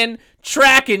swinging,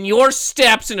 tracking your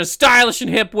steps in a stylish and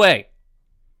hip way.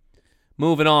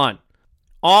 Moving on.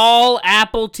 All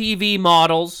Apple TV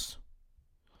models.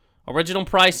 Original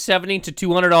price $70 to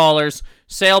 $200.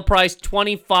 Sale price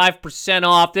 25%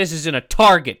 off. This is in a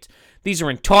Target. These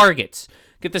are in Targets.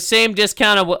 Get the same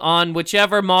discount on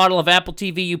whichever model of Apple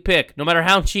TV you pick, no matter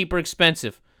how cheap or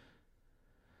expensive.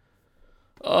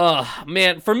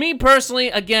 Man, for me personally,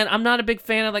 again, I'm not a big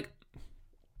fan of,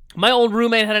 my old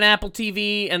roommate had an Apple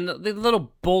TV and the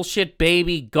little bullshit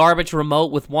baby garbage remote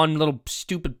with one little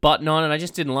stupid button on it. I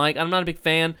just didn't like. I'm not a big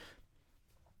fan.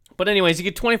 But anyways, you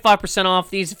get 25% off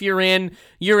these. If you're in,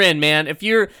 you're in, man. If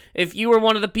you were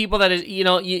one of the people that is,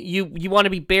 you want to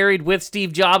be buried with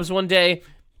Steve Jobs one day,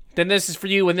 then this is for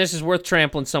you, and this is worth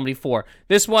trampling somebody for.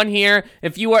 This one here,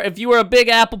 if you are a big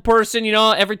Apple person,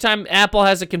 every time Apple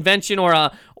has a convention or I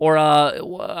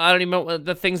don't even know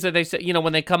the things that they say,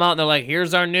 when they come out and they're like,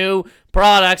 here's our new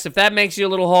products. If that makes you a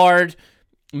little hard,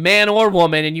 man or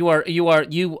woman, and you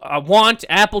want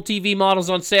Apple TV models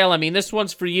on sale, I mean, this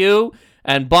one's for you.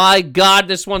 And by God,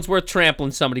 this one's worth trampling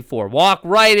somebody for. Walk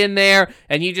right in there,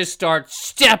 and you just start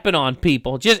stepping on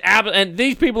people. And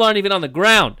these people aren't even on the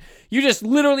ground. You're just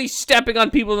literally stepping on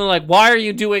people, and they're like, why are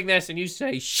you doing this? And you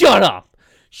say, shut up.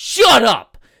 Shut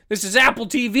up. This is Apple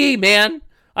TV, man.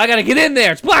 I got to get in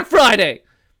there. It's Black Friday.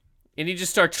 And you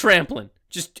just start trampling.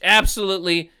 Just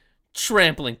absolutely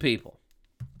trampling people.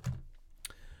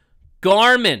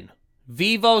 Garmin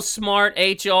Vivo Smart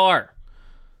HR.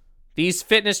 These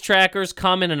fitness trackers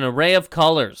come in an array of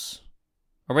colors.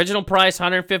 Original price,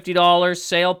 $150.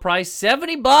 Sale price,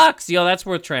 $70. Yo, that's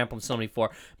worth trampling somebody for.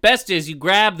 Best is you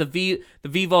grab the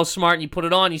Vivo Smart and you put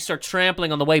it on. You start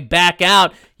trampling on the way back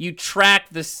out. You track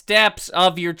the steps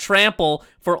of your trample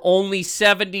for only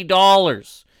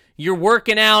 $70. You're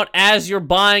working out as you're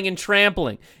buying and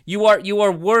trampling. You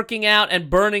are working out and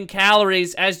burning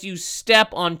calories as you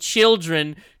step on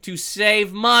children to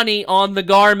save money on the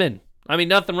Garmin. I mean,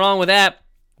 nothing wrong with that.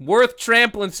 Worth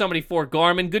trampling somebody for,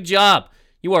 Garmin. Good job.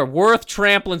 You are worth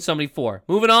trampling somebody for.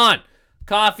 Moving on.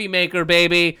 Coffee maker,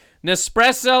 baby.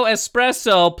 Nespresso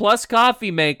espresso plus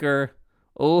coffee maker.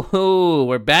 Ooh,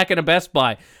 we're back in a Best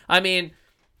Buy. I mean,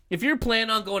 if you're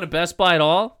planning on going to Best Buy at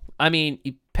all, I mean,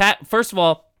 first of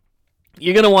all,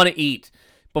 you're going to want to eat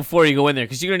before you go in there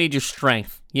because you're going to need your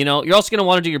strength. You're also going to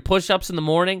want to do your push-ups in the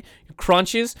morning, your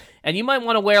crunches, and you might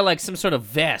want to wear some sort of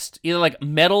vest, either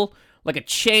metal, like a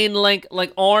chain link,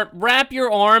 wrap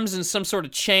your arms in some sort of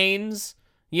chains,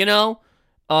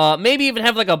 maybe even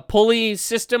have a pulley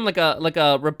system, like a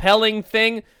rappelling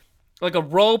thing, like a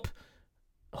rope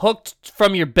hooked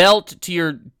from your belt to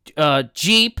your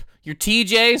Jeep, your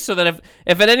TJ, so that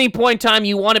if at any point in time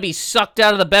you want to be sucked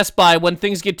out of the Best Buy when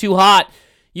things get too hot,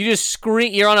 you just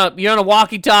scream. You're on a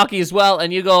walkie-talkie as well,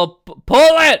 and you go,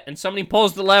 pull it, and somebody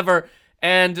pulls the lever,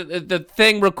 and the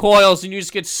thing recoils, and you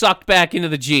just get sucked back into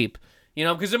the Jeep.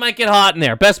 Because it might get hot in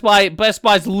there. Best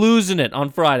Buy's losing it on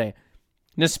Friday.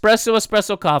 Nespresso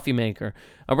espresso coffee maker.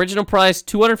 Original price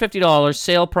 $250.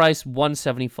 Sale price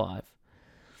 $175.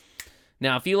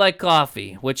 Now, if you like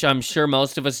coffee, which I'm sure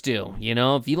most of us do,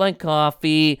 if you like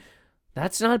coffee,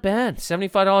 that's not bad.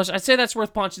 $75. I'd say that's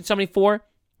worth punching somebody for.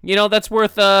 That's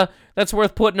worth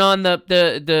putting on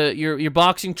your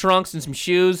boxing trunks and some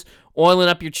shoes, oiling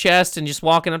up your chest, and just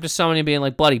walking up to somebody and being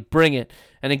like, buddy, bring it.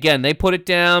 And again, they put it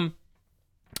down.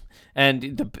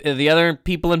 And the other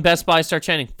people in Best Buy start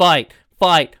chanting, fight,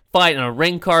 fight, fight. And a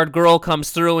ring card girl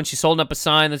comes through, and she's holding up a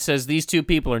sign that says, these two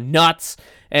people are nuts.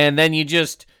 And then you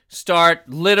just start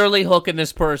literally hooking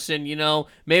this person,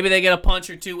 Maybe they get a punch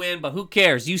or two in, but who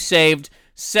cares? You saved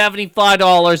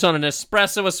 $75 on an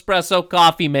espresso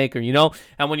coffee maker,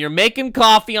 And when you're making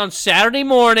coffee on Saturday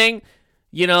morning,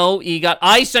 you got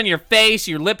ice on your face,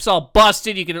 your lips all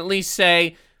busted, you can at least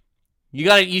say,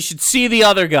 you should see the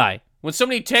other guy. When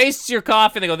somebody tastes your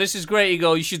coffee, they go, this is great. You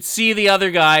go, you should see the other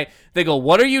guy. They go,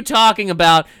 what are you talking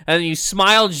about? And then you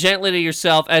smile gently to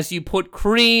yourself as you put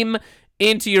cream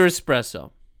into your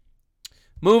espresso.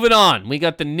 Moving on, we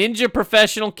got the Ninja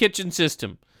Professional Kitchen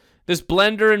System. This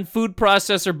blender and food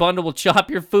processor bundle will chop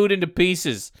your food into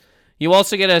pieces. You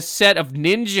also get a set of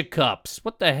Ninja Cups.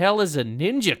 What the hell is a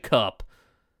Ninja Cup?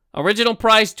 Original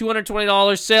price,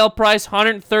 $220. Sale price,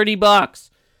 $130.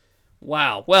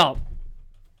 Wow. Well,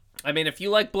 I mean, if you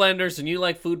like blenders and you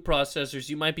like food processors,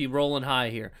 you might be rolling high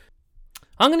here.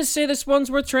 I'm going to say this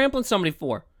one's worth trampling somebody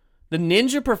for. The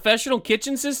Ninja Professional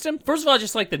Kitchen System? First of all, I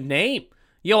just like the name.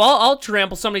 Yo, I'll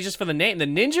trample somebody just for the name. The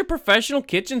Ninja Professional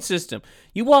Kitchen System.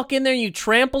 You walk in there and you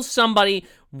trample somebody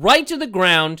right to the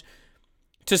ground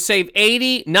to save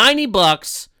 80, 90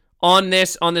 bucks on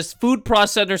this food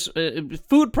processor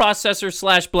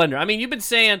slash blender. I mean, you've been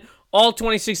saying all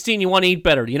 2016 you want to eat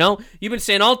better, you know? You've been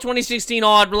saying all 2016, oh,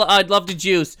 I'd love to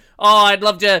juice. Oh, I'd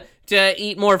love to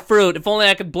eat more fruit. If only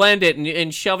I could blend it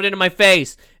and shove it into my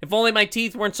face. If only my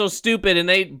teeth weren't so stupid and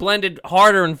they blended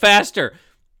harder and faster.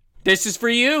 This is for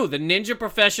you, the Ninja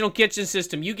Professional Kitchen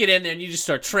System. You get in there and you just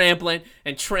start trampling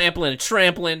and trampling and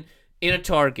trampling in a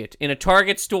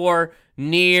Target store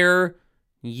near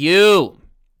you.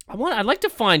 I'd like to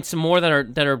find some more that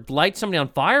are light somebody on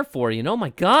fire for, you know? My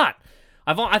God.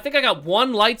 I think I got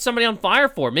one light somebody on fire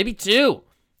for, maybe two.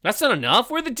 That's not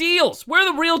enough. Where are the deals? Where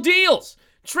are the real deals?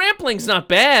 Trampling's not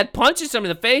bad. Punching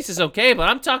somebody in the face is okay, but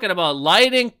I'm talking about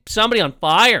lighting somebody on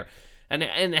fire.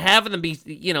 And having them be,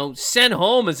 sent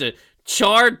home as a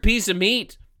charred piece of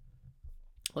meat.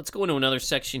 Let's go into another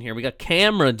section here. We got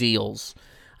camera deals.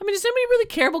 I mean, does anybody really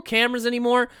care about cameras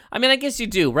anymore? I mean, I guess you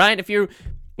do, right? If you're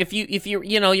out in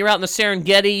the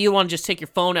Serengeti, you want to just take your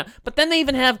phone out. But then they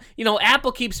even have,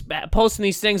 Apple keeps posting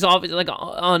these things off like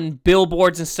on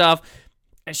billboards and stuff.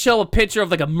 And show a picture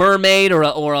of like a mermaid or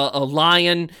a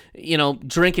lion,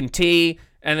 drinking tea.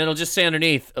 And it'll just say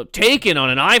underneath, taken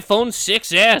on an iPhone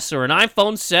 6S or an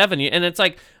iPhone 7. And it's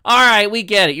like, all right, we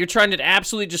get it. You're trying to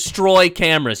absolutely destroy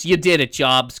cameras. You did it,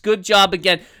 Jobs. Good job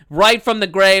again. Right from the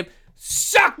grave.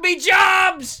 Suck me,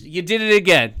 Jobs! You did it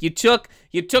again. You took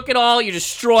it all. You're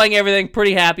destroying everything.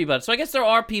 Pretty happy about it. So I guess there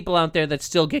are people out there that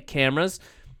still get cameras.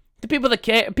 The people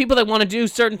that want to do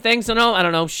certain things, I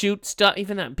don't know, shoot stuff.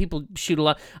 Even that people shoot a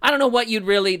lot. I don't know what you'd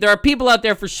really. There are people out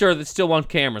there for sure that still want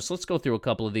cameras. So let's go through a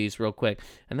couple of these real quick,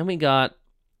 and then we got.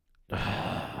 Then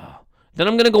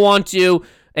I'm gonna go on to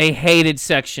a hated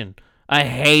section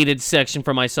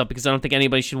for myself because I don't think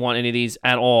anybody should want any of these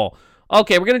at all.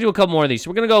 Okay, we're gonna do a couple more of these.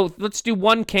 We're gonna go. Let's do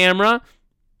one camera.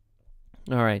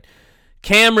 All right,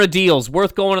 camera deals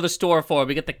worth going to the store for.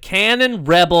 We get the Canon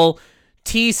Rebel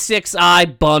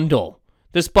T6i bundle.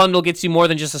 This bundle gets you more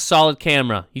than just a solid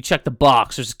camera. You check the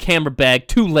box. There's a camera bag,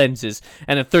 2 lenses,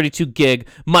 and a 32 gig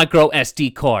micro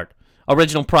SD card.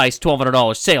 Original price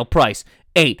 $1,200. Sale price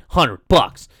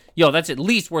 $800. Yo, that's at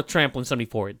least worth trampling somebody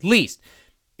for. At least.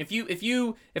 If you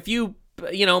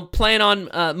plan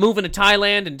on moving to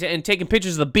Thailand and taking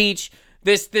pictures of the beach,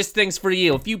 this thing's for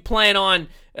you. If you plan on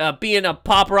being a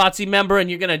paparazzi member and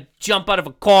you're gonna jump out of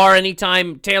a car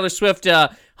anytime Taylor Swift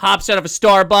hops out of a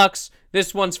Starbucks,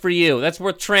 this one's for you. That's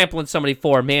worth trampling somebody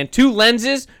for, man. 2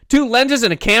 lenses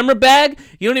and a camera bag.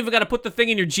 You don't even got to put the thing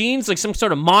in your jeans like some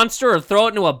sort of monster or throw it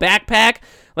into a backpack,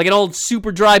 like an old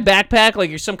super dry backpack, like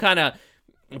you're some kind of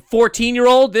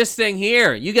 14-year-old. This thing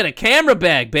here, you get a camera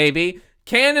bag, baby.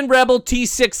 Canon Rebel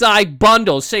T6i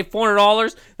bundle. Save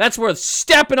 $400. That's worth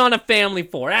stepping on a family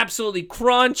for. Absolutely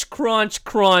crunch, crunch,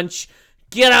 crunch.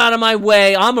 Get out of my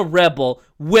way. I'm a rebel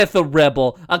with a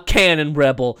rebel. A Canon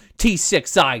Rebel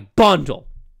T6i bundle.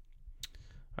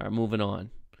 All right, moving on.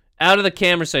 Out of the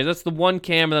camera size. That's the one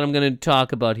camera that I'm going to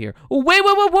talk about here. Oh, wait,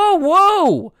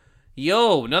 whoa.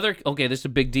 Yo, another. Okay, this is a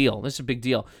big deal.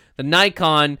 The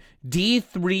Nikon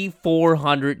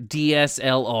D3400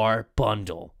 DSLR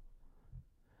bundle.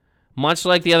 Much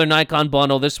like the other Nikon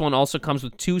bundle, this one also comes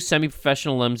with 2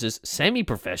 semi-professional lenses.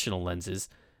 Semi-professional.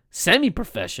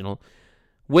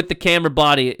 With the camera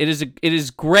body. It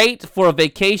is great for a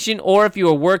vacation or if you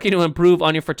are working to improve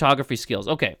on your photography skills.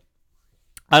 Okay.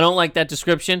 I don't like that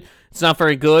description. It's not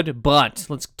very good, but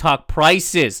let's talk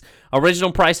prices.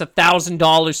 Original price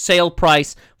 $1,000, sale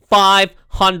price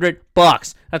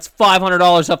 $500. That's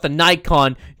 $500 off the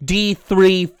Nikon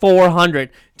D3400.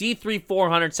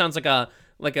 D3400 sounds like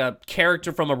a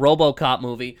character from a RoboCop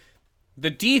movie.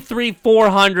 The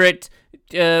D3400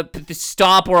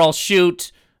 stop or I'll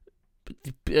shoot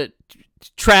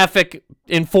traffic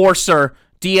enforcer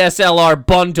DSLR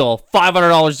bundle,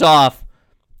 $500 off.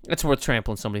 That's worth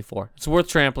trampling somebody for.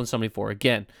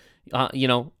 Again,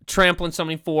 trampling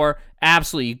somebody for,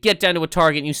 absolutely. You get down to a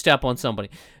Target and you step on somebody.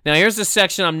 Now, here's the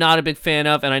section I'm not a big fan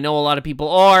of, and I know a lot of people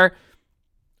are.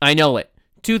 I know it.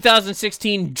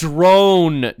 2016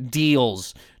 drone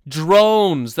deals.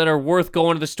 Drones that are worth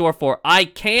going to the store for. I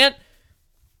can't.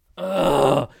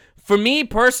 For me,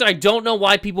 personally, I don't know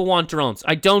why people want drones.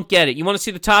 I don't get it. You want to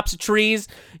see the tops of trees?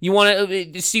 You want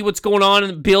to see what's going on in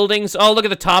the buildings? Oh, look at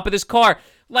the top of this car.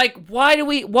 Like, why do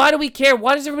we care?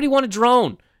 Why does everybody want a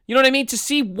drone? You know what I mean? To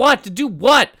see what? To do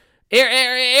what?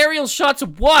 Aerial shots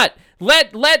of what?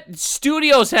 Let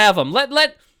studios have them. Let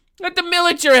the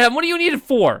military have them. What do you need it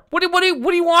for? What do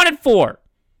you want it for?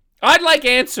 I'd like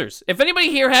answers. If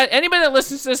anybody that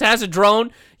listens to this has a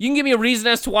drone, you can give me a reason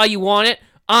as to why you want it.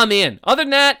 I'm in. Other than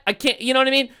that, I can't. You know what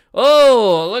I mean?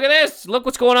 Oh, look at this. Look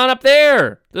what's going on up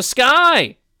there. The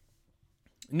sky.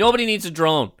 Nobody needs a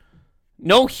drone.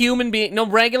 No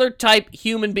regular type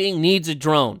human being needs a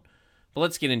drone. But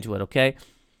let's get into it, okay?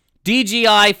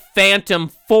 DJI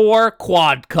Phantom 4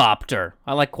 quadcopter.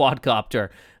 I like quadcopter.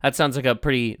 That sounds like that'd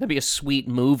be a sweet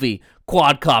movie.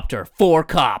 Quadcopter, 4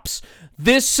 cops.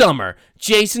 This summer,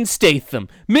 Jason Statham,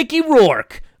 Mickey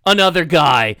Rourke, another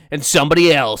guy, and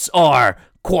somebody else are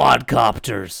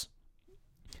quadcopters.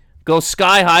 Go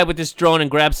sky high with this drone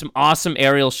and grab some awesome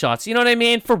aerial shots. You know what I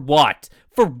mean? For what?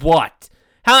 For what?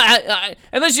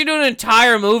 Unless you're doing an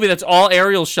entire movie that's all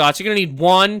aerial shots, you're going to need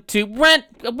 1, 2, rent,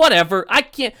 whatever. I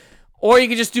can't. Or you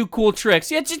can just do cool tricks.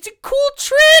 Yeah, just do cool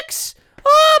tricks.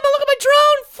 Oh, look at my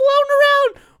drone floating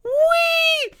around.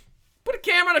 Whee! Put a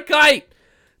camera on a kite.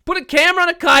 Put a camera on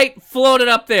a kite, float it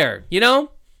up there, you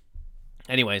know?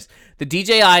 Anyways, the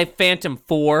DJI Phantom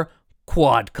 4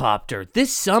 quadcopter.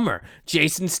 This summer,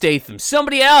 Jason Statham,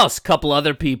 somebody else, couple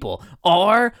other people,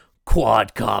 are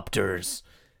quadcopters.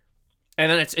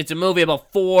 And then it's a movie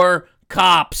about 4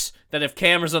 cops that have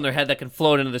cameras on their head that can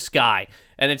float into the sky.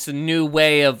 And it's a new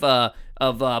way of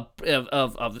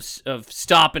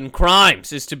stopping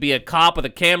crimes, is to be a cop with a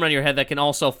camera on your head that can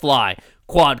also fly.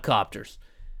 Quadcopters.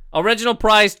 Original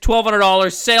price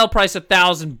 $1,200, sale price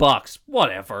 $1,000.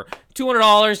 Whatever.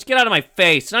 $200, get out of my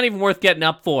face. It's not even worth getting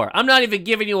up for. I'm not even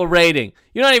giving you a rating.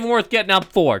 You're not even worth getting up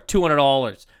for.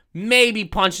 $200. Maybe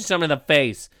punching someone in the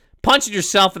face. Punching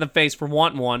yourself in the face for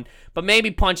wanting one, but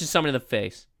maybe punching someone in the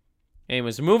face.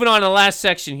 Anyways, moving on to the last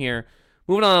section here.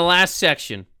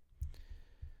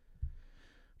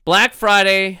 Black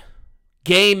Friday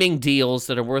gaming deals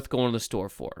that are worth going to the store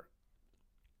for.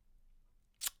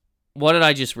 What did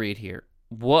I just read here?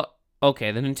 What?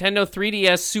 Okay, the Nintendo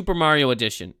 3DS Super Mario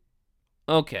Edition.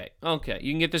 Okay. You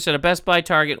can get this at a Best Buy,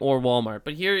 Target, or Walmart.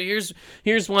 But here's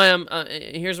why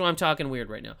I'm talking weird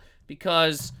right now.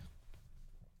 Because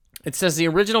it says the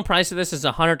original price of this is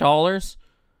 $100.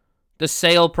 The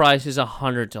sale price is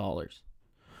 $100.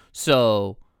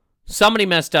 So somebody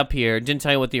messed up here. Didn't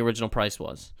tell you what the original price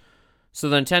was. So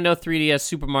the Nintendo 3DS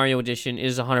Super Mario Edition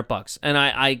is $100, and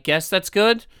I guess that's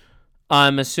good.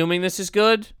 I'm assuming this is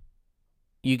good.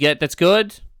 That's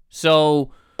good.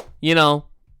 So,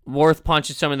 worth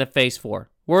punching someone in the face for.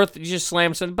 Worth just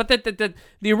slam something. But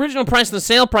the original price and the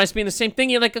sale price being the same thing,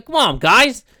 you're like, come on,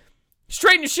 guys.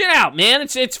 Straighten your shit out, man.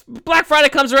 It's Black Friday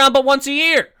comes around but once a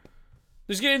year.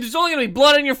 There's only going to be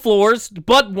blood on your floors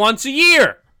but once a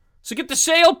year. So get the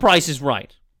sale prices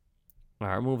right. All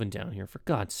right, we're moving down here, for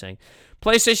God's sake.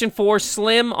 PlayStation 4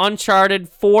 Slim Uncharted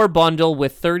 4 bundle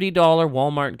with $30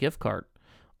 Walmart gift card.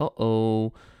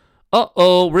 Uh-oh.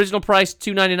 Original price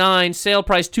 $299, sale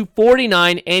price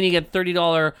 $249, and you get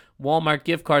 $30 Walmart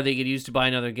gift card that you could use to buy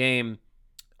another game.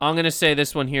 I'm going to say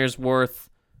this one here is worth...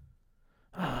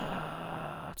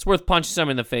 it's worth punching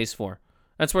someone in the face for.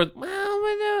 That's worth... Well,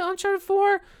 with Uncharted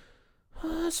 4,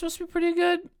 it's supposed to be pretty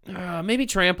good. Maybe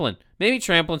trampling.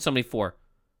 Somebody for.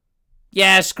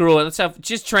 Yeah, screw it. Let's have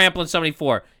just trampling somebody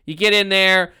for. You get in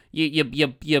there, you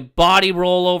body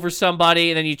roll over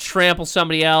somebody, and then you trample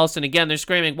somebody else, and again, they're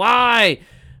screaming, "Why?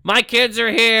 My kids are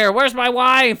here. Where's my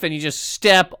wife?" And you just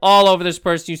step all over this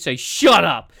person. You say, "Shut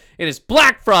up. It is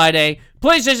Black Friday.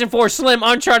 PlayStation 4 Slim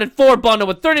Uncharted 4 bundle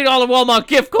with $30 Walmart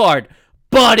gift card,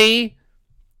 buddy."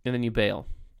 And then you bail.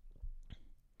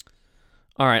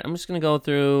 All right, I'm just going to go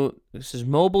through. This is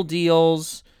mobile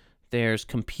deals. There's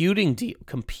computing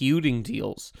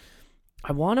deals.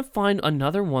 I want to find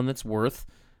another one that's worth,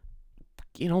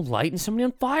 lighting somebody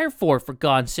on fire for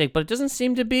God's sake. But it doesn't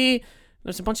seem to be.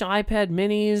 There's a bunch of iPad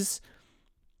minis,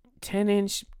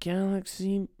 10-inch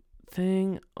Galaxy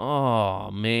thing.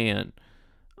 Oh, man.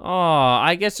 Oh,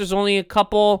 I guess there's only a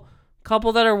couple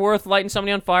that are worth lighting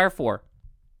somebody on fire for.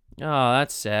 Oh,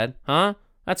 that's sad, huh?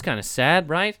 That's kind of sad,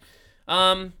 right?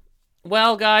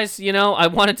 Well, guys, I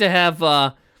wanted to have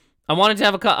an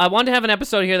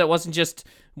episode here that wasn't just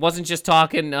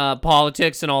talking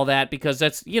politics and all that, because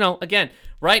that's, again,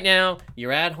 right now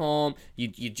you're at home,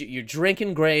 you're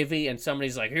drinking gravy, and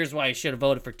somebody's like, "Here's why you should have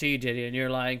voted for T. Diddy," and you're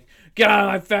like, get out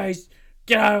of my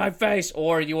face,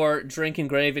 or you're drinking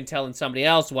gravy and telling somebody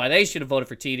else why they should have voted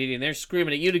for T. Diddy, and they're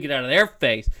screaming at you to get out of their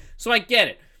face. So I get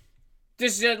it.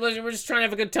 We're just trying to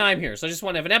have a good time here. So I just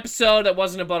want to have an episode that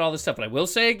wasn't about all this stuff. But I will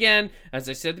say again, as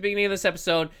I said at the beginning of this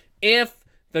episode, if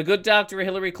the good Dr.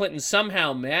 Hillary Clinton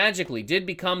somehow magically did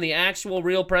become the actual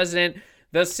real president,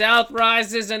 the South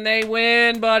rises and they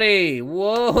win, buddy.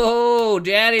 Whoa,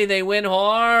 daddy, they win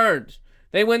hard.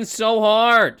 They win so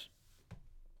hard.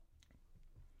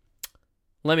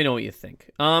 Let me know what you think.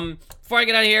 Before I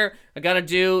get out of here, I gotta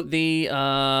do the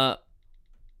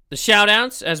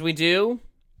shout-outs as we do.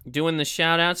 Doing the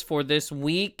shout-outs for this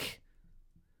week.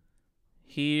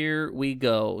 Here we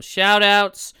go.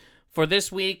 Shout-outs for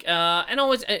this week. And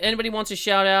always, anybody wants a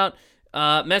shout-out,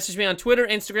 message me on Twitter,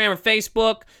 Instagram, or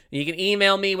Facebook. You can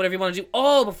email me, whatever you want to do.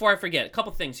 Oh, before I forget, a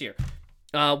couple things here.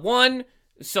 One,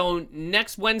 so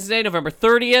next Wednesday, November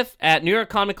 30th, at New York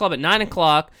Comedy Club at 9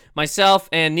 o'clock, myself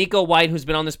and Nico White, who's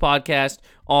been on this podcast,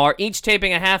 are each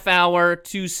taping a half hour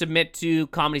to submit to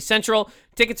Comedy Central.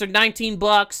 Tickets are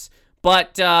 $19,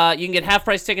 but you can get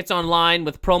half-price tickets online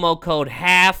with promo code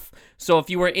HALF. So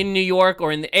if you were in New York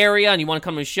or in the area and you want to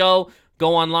come to a show,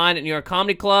 go online at New York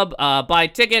Comedy Club, buy a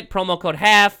ticket, promo code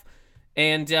HALF,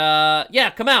 and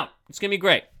yeah, come out. It's going to be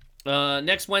great.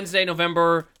 Next Wednesday,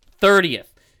 November 30th.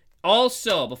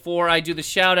 Also, before I do the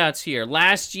shout-outs here,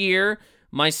 last year,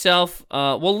 myself,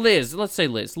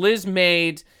 Liz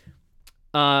made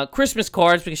Christmas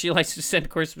cards because she likes to send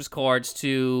Christmas cards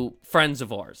to friends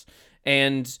of ours.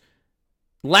 And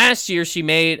last year,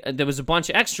 there was a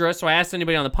bunch of extra, so I asked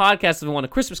anybody on the podcast if they want a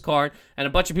Christmas card, and a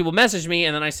bunch of people messaged me,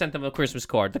 and then I sent them a Christmas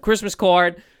card. The Christmas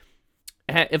card,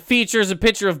 it features a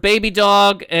picture of Baby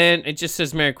Dog, and it just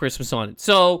says Merry Christmas on it.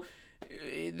 So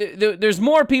there's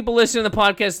more people listening to the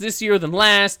podcast this year than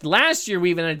last. Last year, we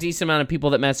even had a decent amount of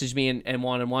people that messaged me and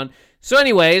wanted one. So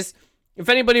anyways, if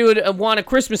anybody would want a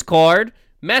Christmas card,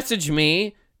 message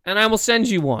me, and I will send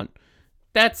you one.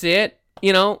 That's it.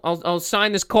 You know, I'll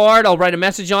sign this card. I'll write a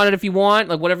message on it if you want,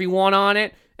 like whatever you want on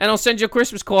it. And I'll send you a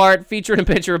Christmas card featuring a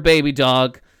picture of Baby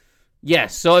Dog.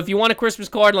 Yes, so if you want a Christmas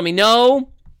card, let me know.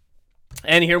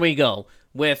 And here we go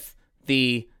with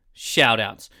the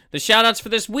shout-outs. The shout-outs for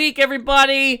this week,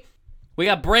 everybody. We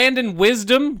got Brandon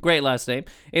Wisdom, great last name,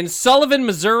 in Sullivan,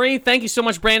 Missouri. Thank you so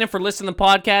much, Brandon, for listening to the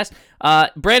podcast.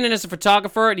 Brandon is a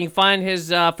photographer, and you can find his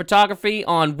photography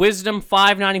on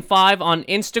Wisdom595 on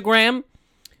Instagram.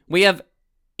 We have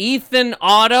Ethan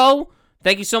Otto.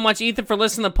 Thank you so much, Ethan, for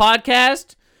listening to the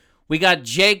podcast. We got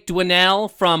Jake Dwinell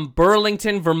from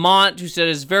Burlington, Vermont, who said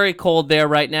it's very cold there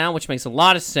right now, which makes a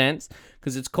lot of sense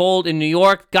because it's cold in New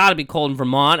York. Got to be cold in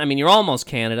Vermont. I mean, you're almost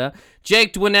Canada.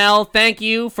 Jake Dwinell, thank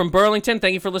you from Burlington.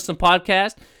 Thank you for listening to the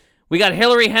podcast. We got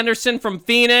Hillary Henderson from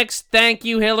Phoenix. Thank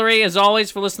you, Hillary, as always,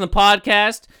 for listening to the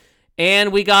podcast.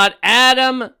 And we got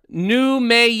Adam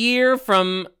Newmayer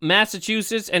from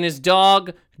Massachusetts and his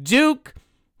dog, Duke.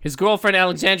 His girlfriend,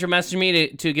 Alexandra, messaged me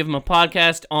to give him a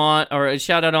podcast on, or a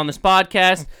shout out on this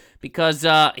podcast because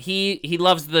he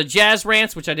loves the Jazz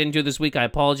Rants, which I didn't do this week. I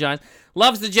apologize.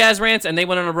 Loves the Jazz Rants, and they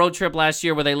went on a road trip last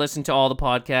year where they listened to all the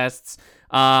podcasts.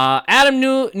 Adam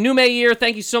Newmayer,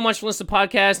 thank you so much for listening to the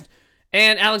podcast.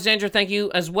 And Alexandra, thank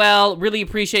you as well. Really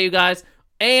appreciate you guys.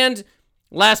 And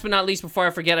last but not least, before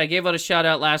I forget, I gave out a shout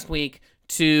out last week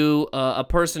to a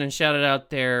person and shouted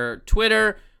out their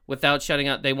Twitter. Without shouting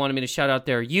out, they wanted me to shout out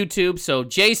their YouTube. So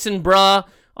Jason Bruh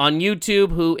on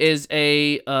YouTube, who is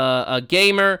a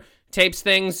gamer, tapes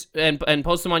things and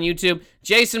posts them on YouTube.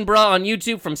 Jason Bruh on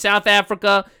YouTube from South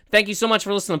Africa. Thank you so much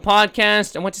for listening to the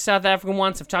podcast. I went to South Africa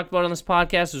once. I've talked about it on this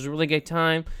podcast. It was a really great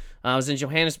time. I was in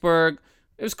Johannesburg.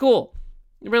 It was cool.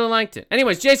 I really liked it.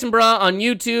 Anyways, Jason Bruh on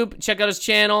YouTube. Check out his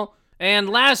channel. And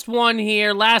last one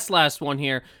here.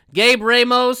 Gabe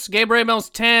Ramos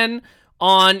 10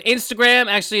 on Instagram.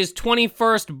 Actually, his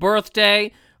 21st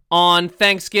birthday on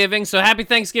Thanksgiving. So happy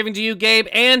Thanksgiving to you, Gabe,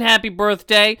 and happy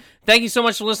birthday. Thank you so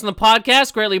much for listening to the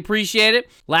podcast. Greatly appreciate it.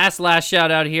 Last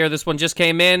shout out here. This one just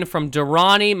came in from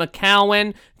Durrani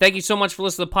McCowan. Thank you so much for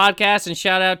listening to the podcast, and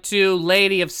shout out to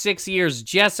Lady of 6 Years,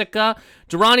 Jessica.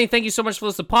 Durrani, thank you so much for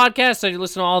listening to the podcast. So you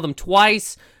listen to all of them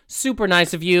twice. Super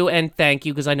nice of you, and thank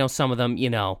you, because I know some of them,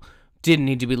 didn't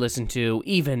need to be listened to,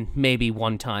 even maybe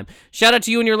one time. Shout out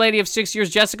to you and your Lady of 6 Years,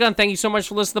 Jessica, and thank you so much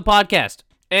for listening to the podcast.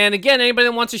 And again, anybody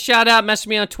that wants a shout out, message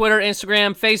me on Twitter,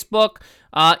 Instagram, Facebook,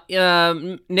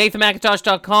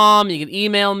 NathanMcintosh.com. You can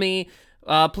email me.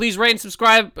 Please rate and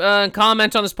subscribe and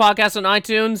comment on this podcast on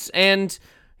iTunes. And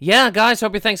yeah, guys,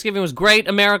 hope your Thanksgiving was great,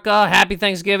 America. Happy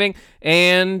Thanksgiving.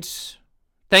 And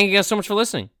thank you guys so much for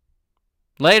listening.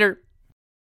 Later.